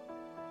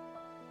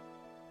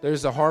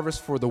 There's a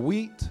harvest for the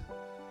wheat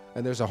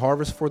and there's a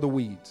harvest for the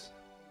weeds.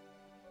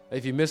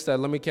 If you missed that,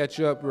 let me catch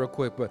you up real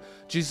quick. But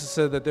Jesus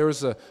said that there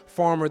was a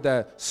farmer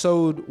that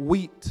sowed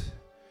wheat,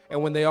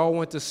 and when they all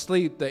went to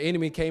sleep, the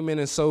enemy came in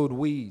and sowed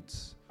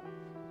weeds.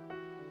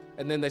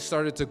 And then they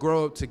started to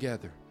grow up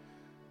together.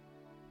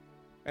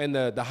 And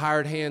the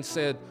hired hand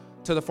said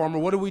to the farmer,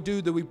 what do we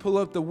do? Do we pull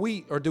up the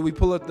wheat or do we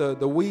pull up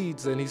the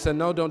weeds? And he said,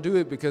 no, don't do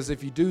it, because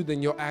if you do,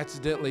 then you'll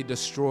accidentally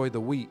destroy the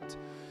wheat.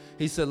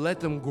 He said, let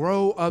them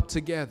grow up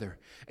together,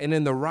 and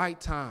in the right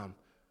time,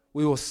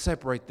 we will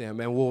separate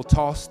them, and we'll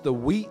toss the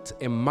wheat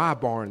in my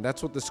barn.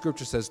 That's what the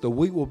scripture says. The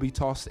wheat will be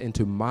tossed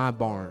into my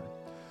barn,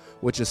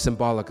 which is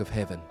symbolic of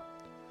heaven.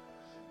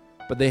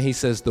 But then he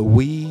says the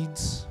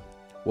weeds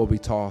will be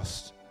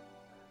tossed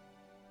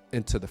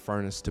into the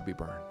furnace to be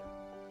burned.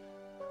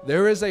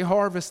 There is a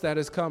harvest that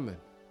is coming.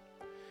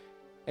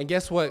 And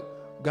guess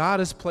what? God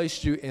has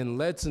placed you in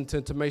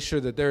Lexington to make sure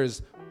that there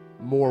is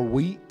more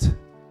wheat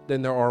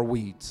than there are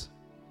weeds.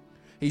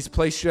 He's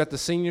placed you at the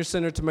senior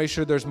center to make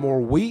sure there's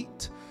more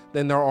wheat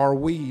than there are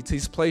weeds.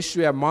 He's placed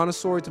you at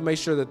Montessori to make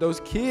sure that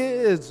those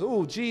kids,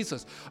 oh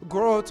Jesus,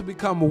 grow up to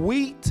become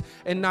wheat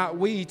and not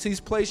weeds. He's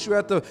placed you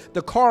at the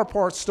car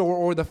parts store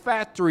or the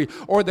factory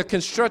or the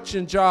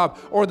construction job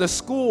or the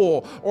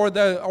school or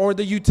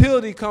the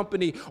utility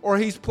company, or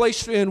he's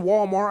placed you in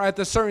Walmart at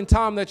the certain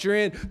time that you're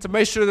in to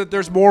make sure that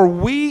there's more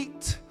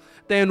wheat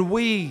than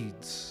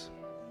weeds.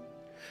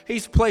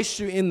 He's placed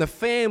you in the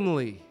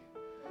family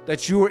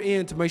that you are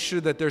in to make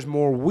sure that there's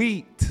more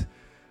wheat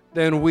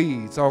than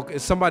weeds. Oh,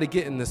 is somebody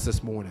getting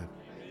this morning?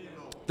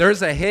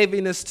 There's a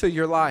heaviness to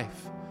your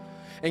life.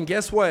 And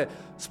guess what?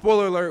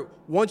 Spoiler alert,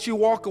 once you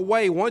walk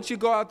away, once you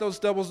go out those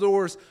double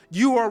doors,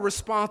 you are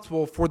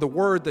responsible for the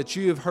word that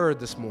you have heard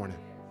this morning.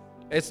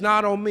 It's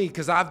not on me,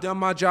 because I've done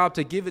my job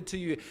to give it to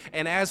you.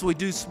 And as we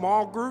do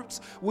small groups,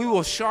 we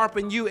will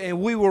sharpen you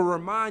and we will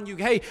remind you,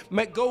 hey,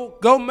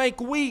 go make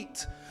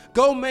wheat.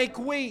 Go make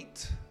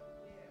wheat.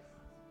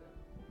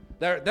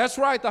 That's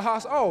right, the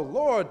hospital. Oh,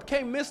 Lord,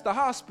 can't miss the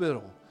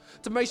hospital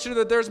to make sure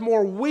that there's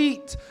more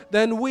wheat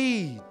than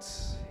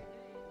weeds.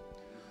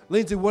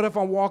 Lindsay, what if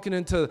I'm walking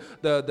into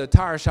the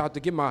tire shop to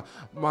get my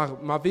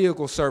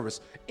vehicle service?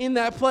 In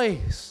that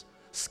place,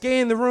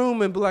 scan the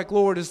room and be like,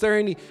 Lord, is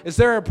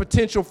there a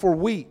potential for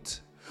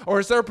wheat? Or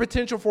is there a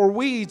potential for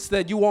weeds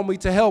that you want me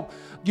to help?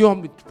 You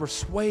want me to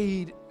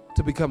persuade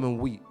to becoming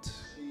wheat?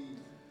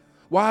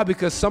 Why?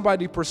 Because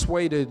somebody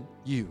persuaded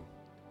you.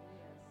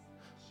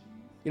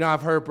 You know,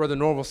 I've heard Brother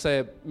Norval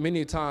say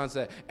many times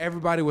that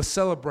everybody would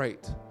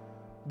celebrate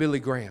Billy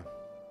Graham.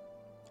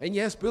 And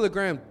yes, Billy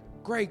Graham,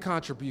 great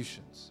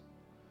contributions.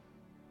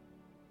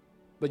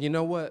 But you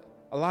know what?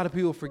 A lot of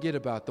people forget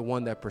about the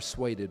one that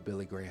persuaded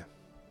Billy Graham.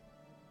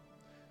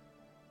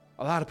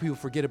 A lot of people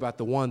forget about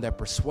the one that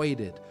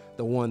persuaded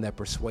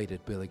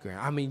Billy Graham.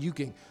 I mean,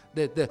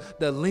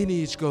 the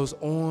lineage goes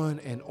on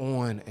and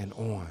on and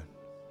on.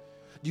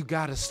 You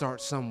got to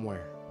start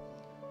somewhere.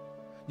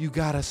 You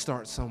got to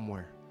start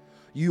somewhere.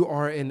 You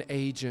are an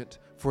agent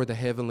for the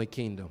heavenly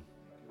kingdom.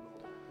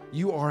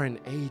 You are an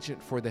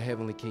agent for the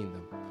heavenly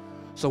kingdom.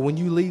 So when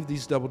you leave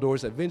these double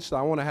doors, eventually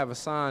I want to have a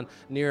sign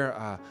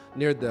near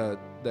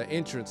the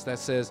entrance that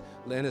says,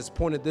 and it's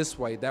pointed this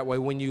way. That way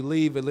when you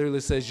leave, it literally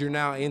says you're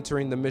now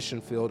entering the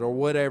mission field, or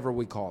whatever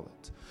we call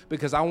it.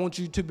 Because I want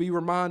you to be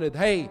reminded,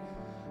 hey,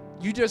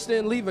 you just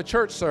didn't leave a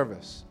church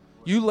service.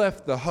 You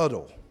left the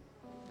huddle.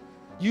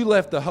 You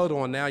left the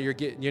huddle, and now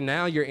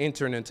you're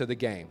entering into the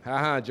game.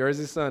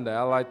 Jersey Sunday,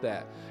 I like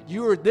that.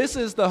 This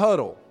is the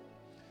huddle.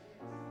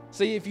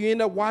 See, if you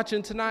end up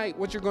watching tonight,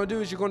 what you're going to do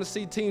is you're going to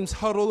see teams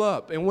huddle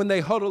up. And when they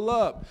huddle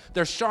up,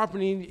 they're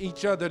sharpening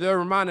each other. They're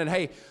reminding,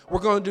 hey, we're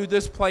going to do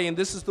this play, and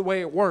this is the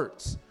way it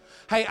works.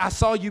 Hey, I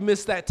saw you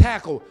miss that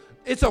tackle.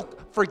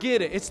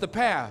 Forget it. It's the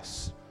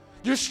pass.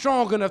 You're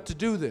strong enough to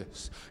do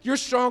this. You're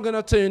strong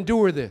enough to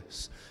endure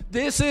this.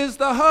 This is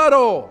the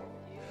huddle.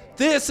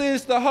 This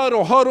is the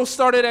huddle. Huddle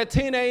started at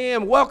 10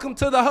 a.m. Welcome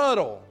to the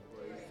huddle.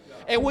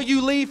 And when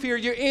you leave here,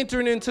 you're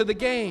entering into the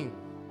game.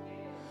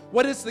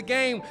 What is the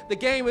game? The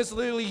game is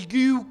literally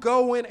you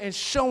going and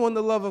showing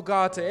the love of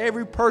God to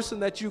every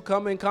person that you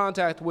come in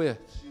contact with.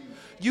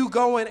 You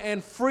going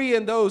and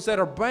freeing those that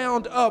are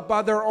bound up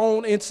by their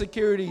own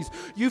insecurities.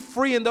 You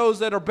freeing those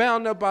that are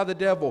bound up by the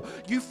devil.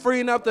 You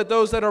freeing up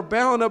those that are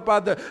bound up by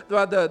the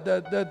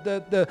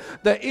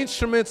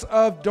instruments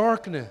of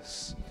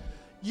darkness.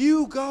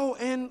 You go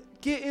and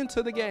get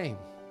into the game.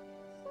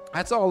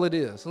 That's all it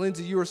is.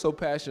 Lindsay, you are so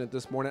passionate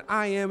this morning.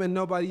 I am, and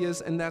nobody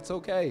is, and that's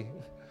okay.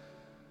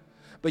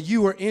 But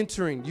you are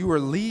entering, you are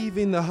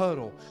leaving the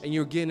huddle, and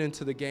you're getting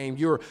into the game.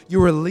 You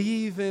are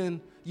leaving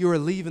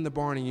the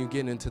barn, and you're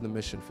getting into the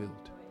mission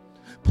field.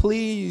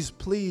 Please,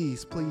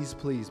 please, please,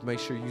 please make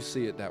sure you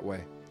see it that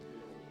way.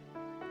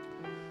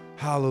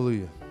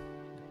 Hallelujah.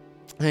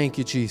 Thank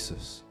you,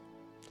 Jesus.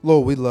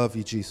 Lord, we love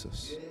you,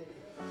 Jesus.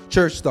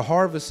 Church, the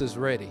harvest is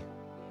ready.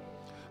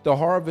 The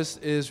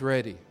harvest is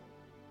ready.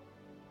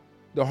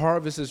 The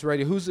harvest is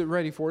ready. Who's it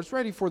ready for? It's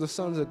ready for the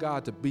sons of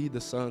God to be the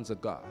sons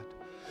of God.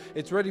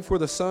 It's ready for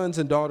the sons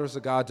and daughters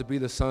of God to be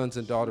the sons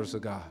and daughters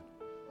of God.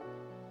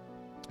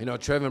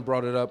 Trevin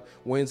brought it up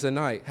Wednesday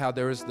night, how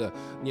there was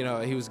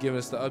he was giving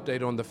us the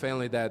update on the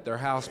family that their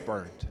house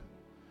burned.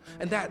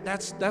 And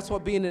that's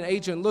what being an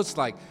agent looks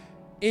like.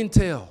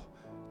 Intel,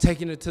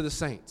 taking it to the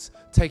saints,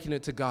 taking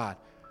it to God.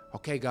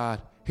 Okay,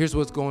 God, here's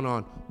what's going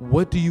on.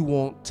 What do you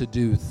want to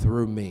do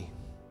through me?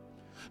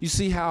 You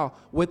see how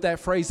with that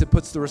phrase, it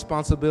puts the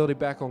responsibility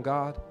back on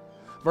God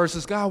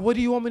versus God, what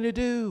do you want me to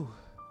do?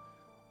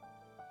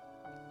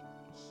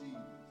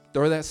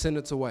 Throw that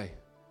sentence away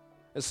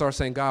and start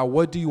saying, God,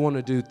 what do you want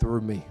to do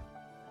through me?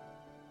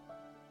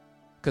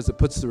 Because it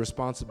puts the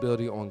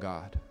responsibility on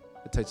God.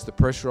 It takes the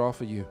pressure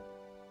off of you.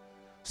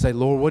 Say,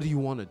 Lord, what do you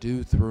want to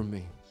do through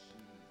me?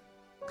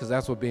 Because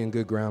that's what being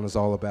good ground is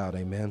all about.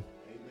 Amen.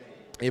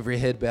 Every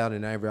head bowed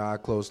and every eye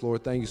closed.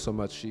 Lord, thank you so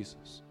much,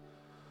 Jesus.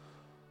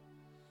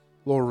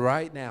 Lord,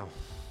 right now,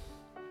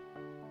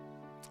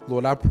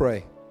 Lord, I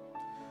pray.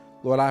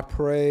 Lord, I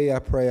pray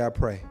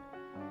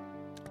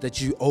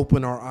that you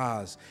open our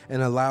eyes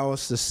and allow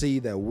us to see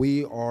that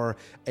we are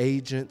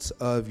agents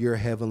of your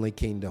heavenly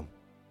kingdom.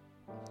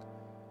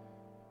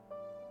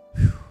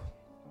 Whew.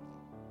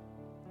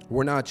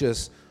 We're not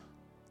just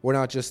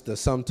the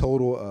sum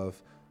total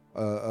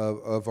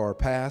of our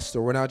past,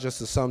 or we're not just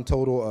the sum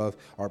total of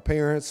our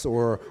parents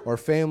or our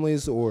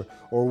families or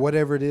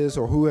whatever it is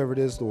or whoever it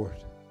is, Lord.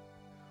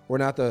 We're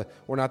not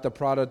the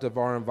product of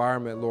our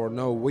environment, Lord.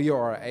 No, we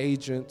are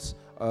agents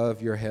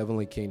of your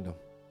heavenly kingdom.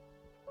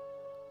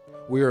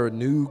 We are a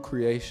new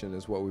creation,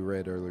 is what we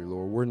read earlier,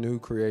 Lord. We're new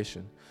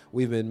creation.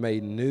 We've been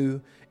made new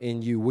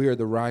in you. We are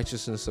the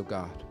righteousness of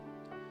God.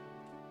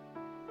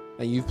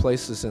 And you've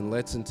placed us in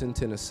Lexington,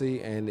 Tennessee,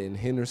 and in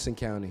Henderson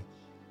County.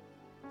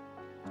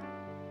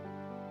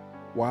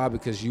 Why?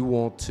 Because you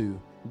want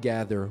to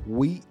gather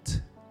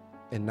wheat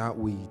and not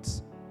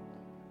weeds.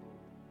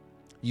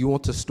 You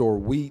want to store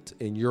wheat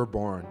in your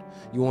barn.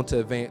 You want to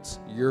advance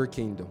your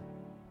kingdom.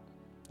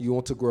 You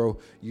want to grow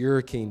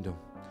your kingdom.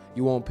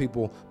 You want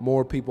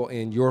more people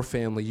in your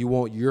family. You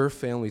want your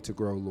family to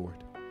grow,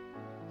 Lord.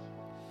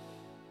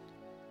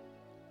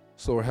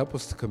 So Lord, help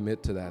us to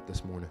commit to that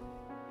this morning.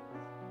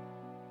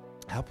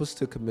 Help us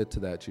to commit to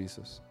that,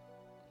 Jesus.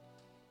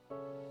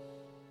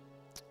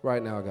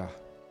 Right now, God.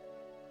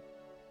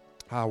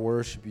 I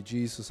worship you,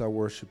 Jesus. I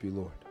worship you,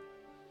 Lord.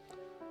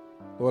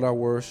 Lord, I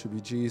worship you,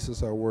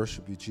 Jesus. I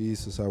worship you,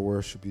 Jesus. I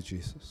worship you,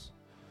 Jesus.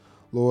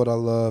 Lord, I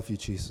love you,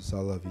 Jesus. I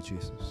love you,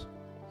 Jesus.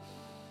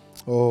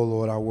 Oh,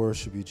 Lord, I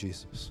worship you,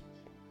 Jesus.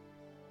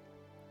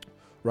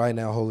 Right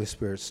now, Holy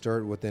Spirit,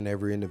 stir it within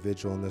every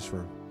individual in this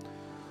room.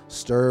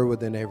 Stir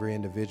within every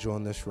individual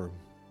in this room.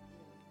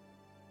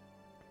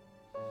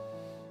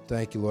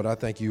 Thank you, Lord. I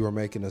thank you are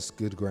making us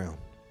good ground.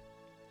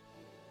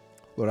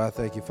 Lord, I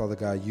thank you, Father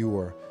God, you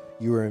are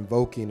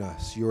invoking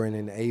us. You are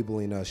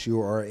enabling us.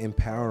 You are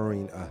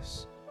empowering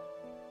us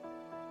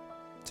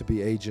to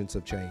be agents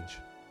of change.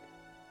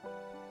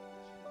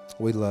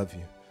 We love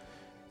you.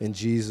 In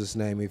Jesus'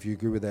 name, if you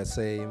agree with that,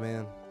 say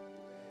amen.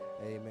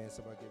 Amen.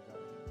 Somebody give God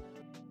a hand.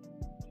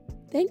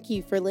 Thank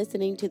you for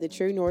listening to the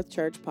True North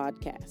Church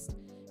podcast.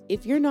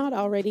 If you're not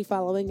already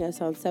following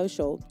us on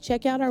social,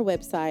 check out our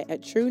website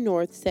at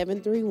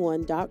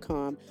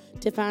truenorth731.com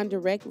to find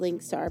direct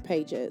links to our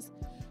pages.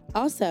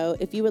 Also,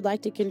 if you would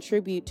like to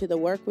contribute to the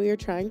work we are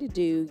trying to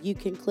do, you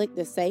can click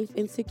the safe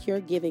and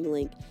secure giving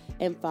link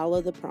and follow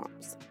the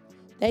prompts.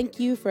 Thank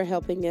you for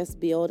helping us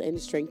build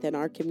and strengthen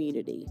our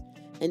community.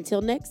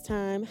 Until next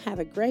time, have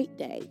a great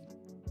day.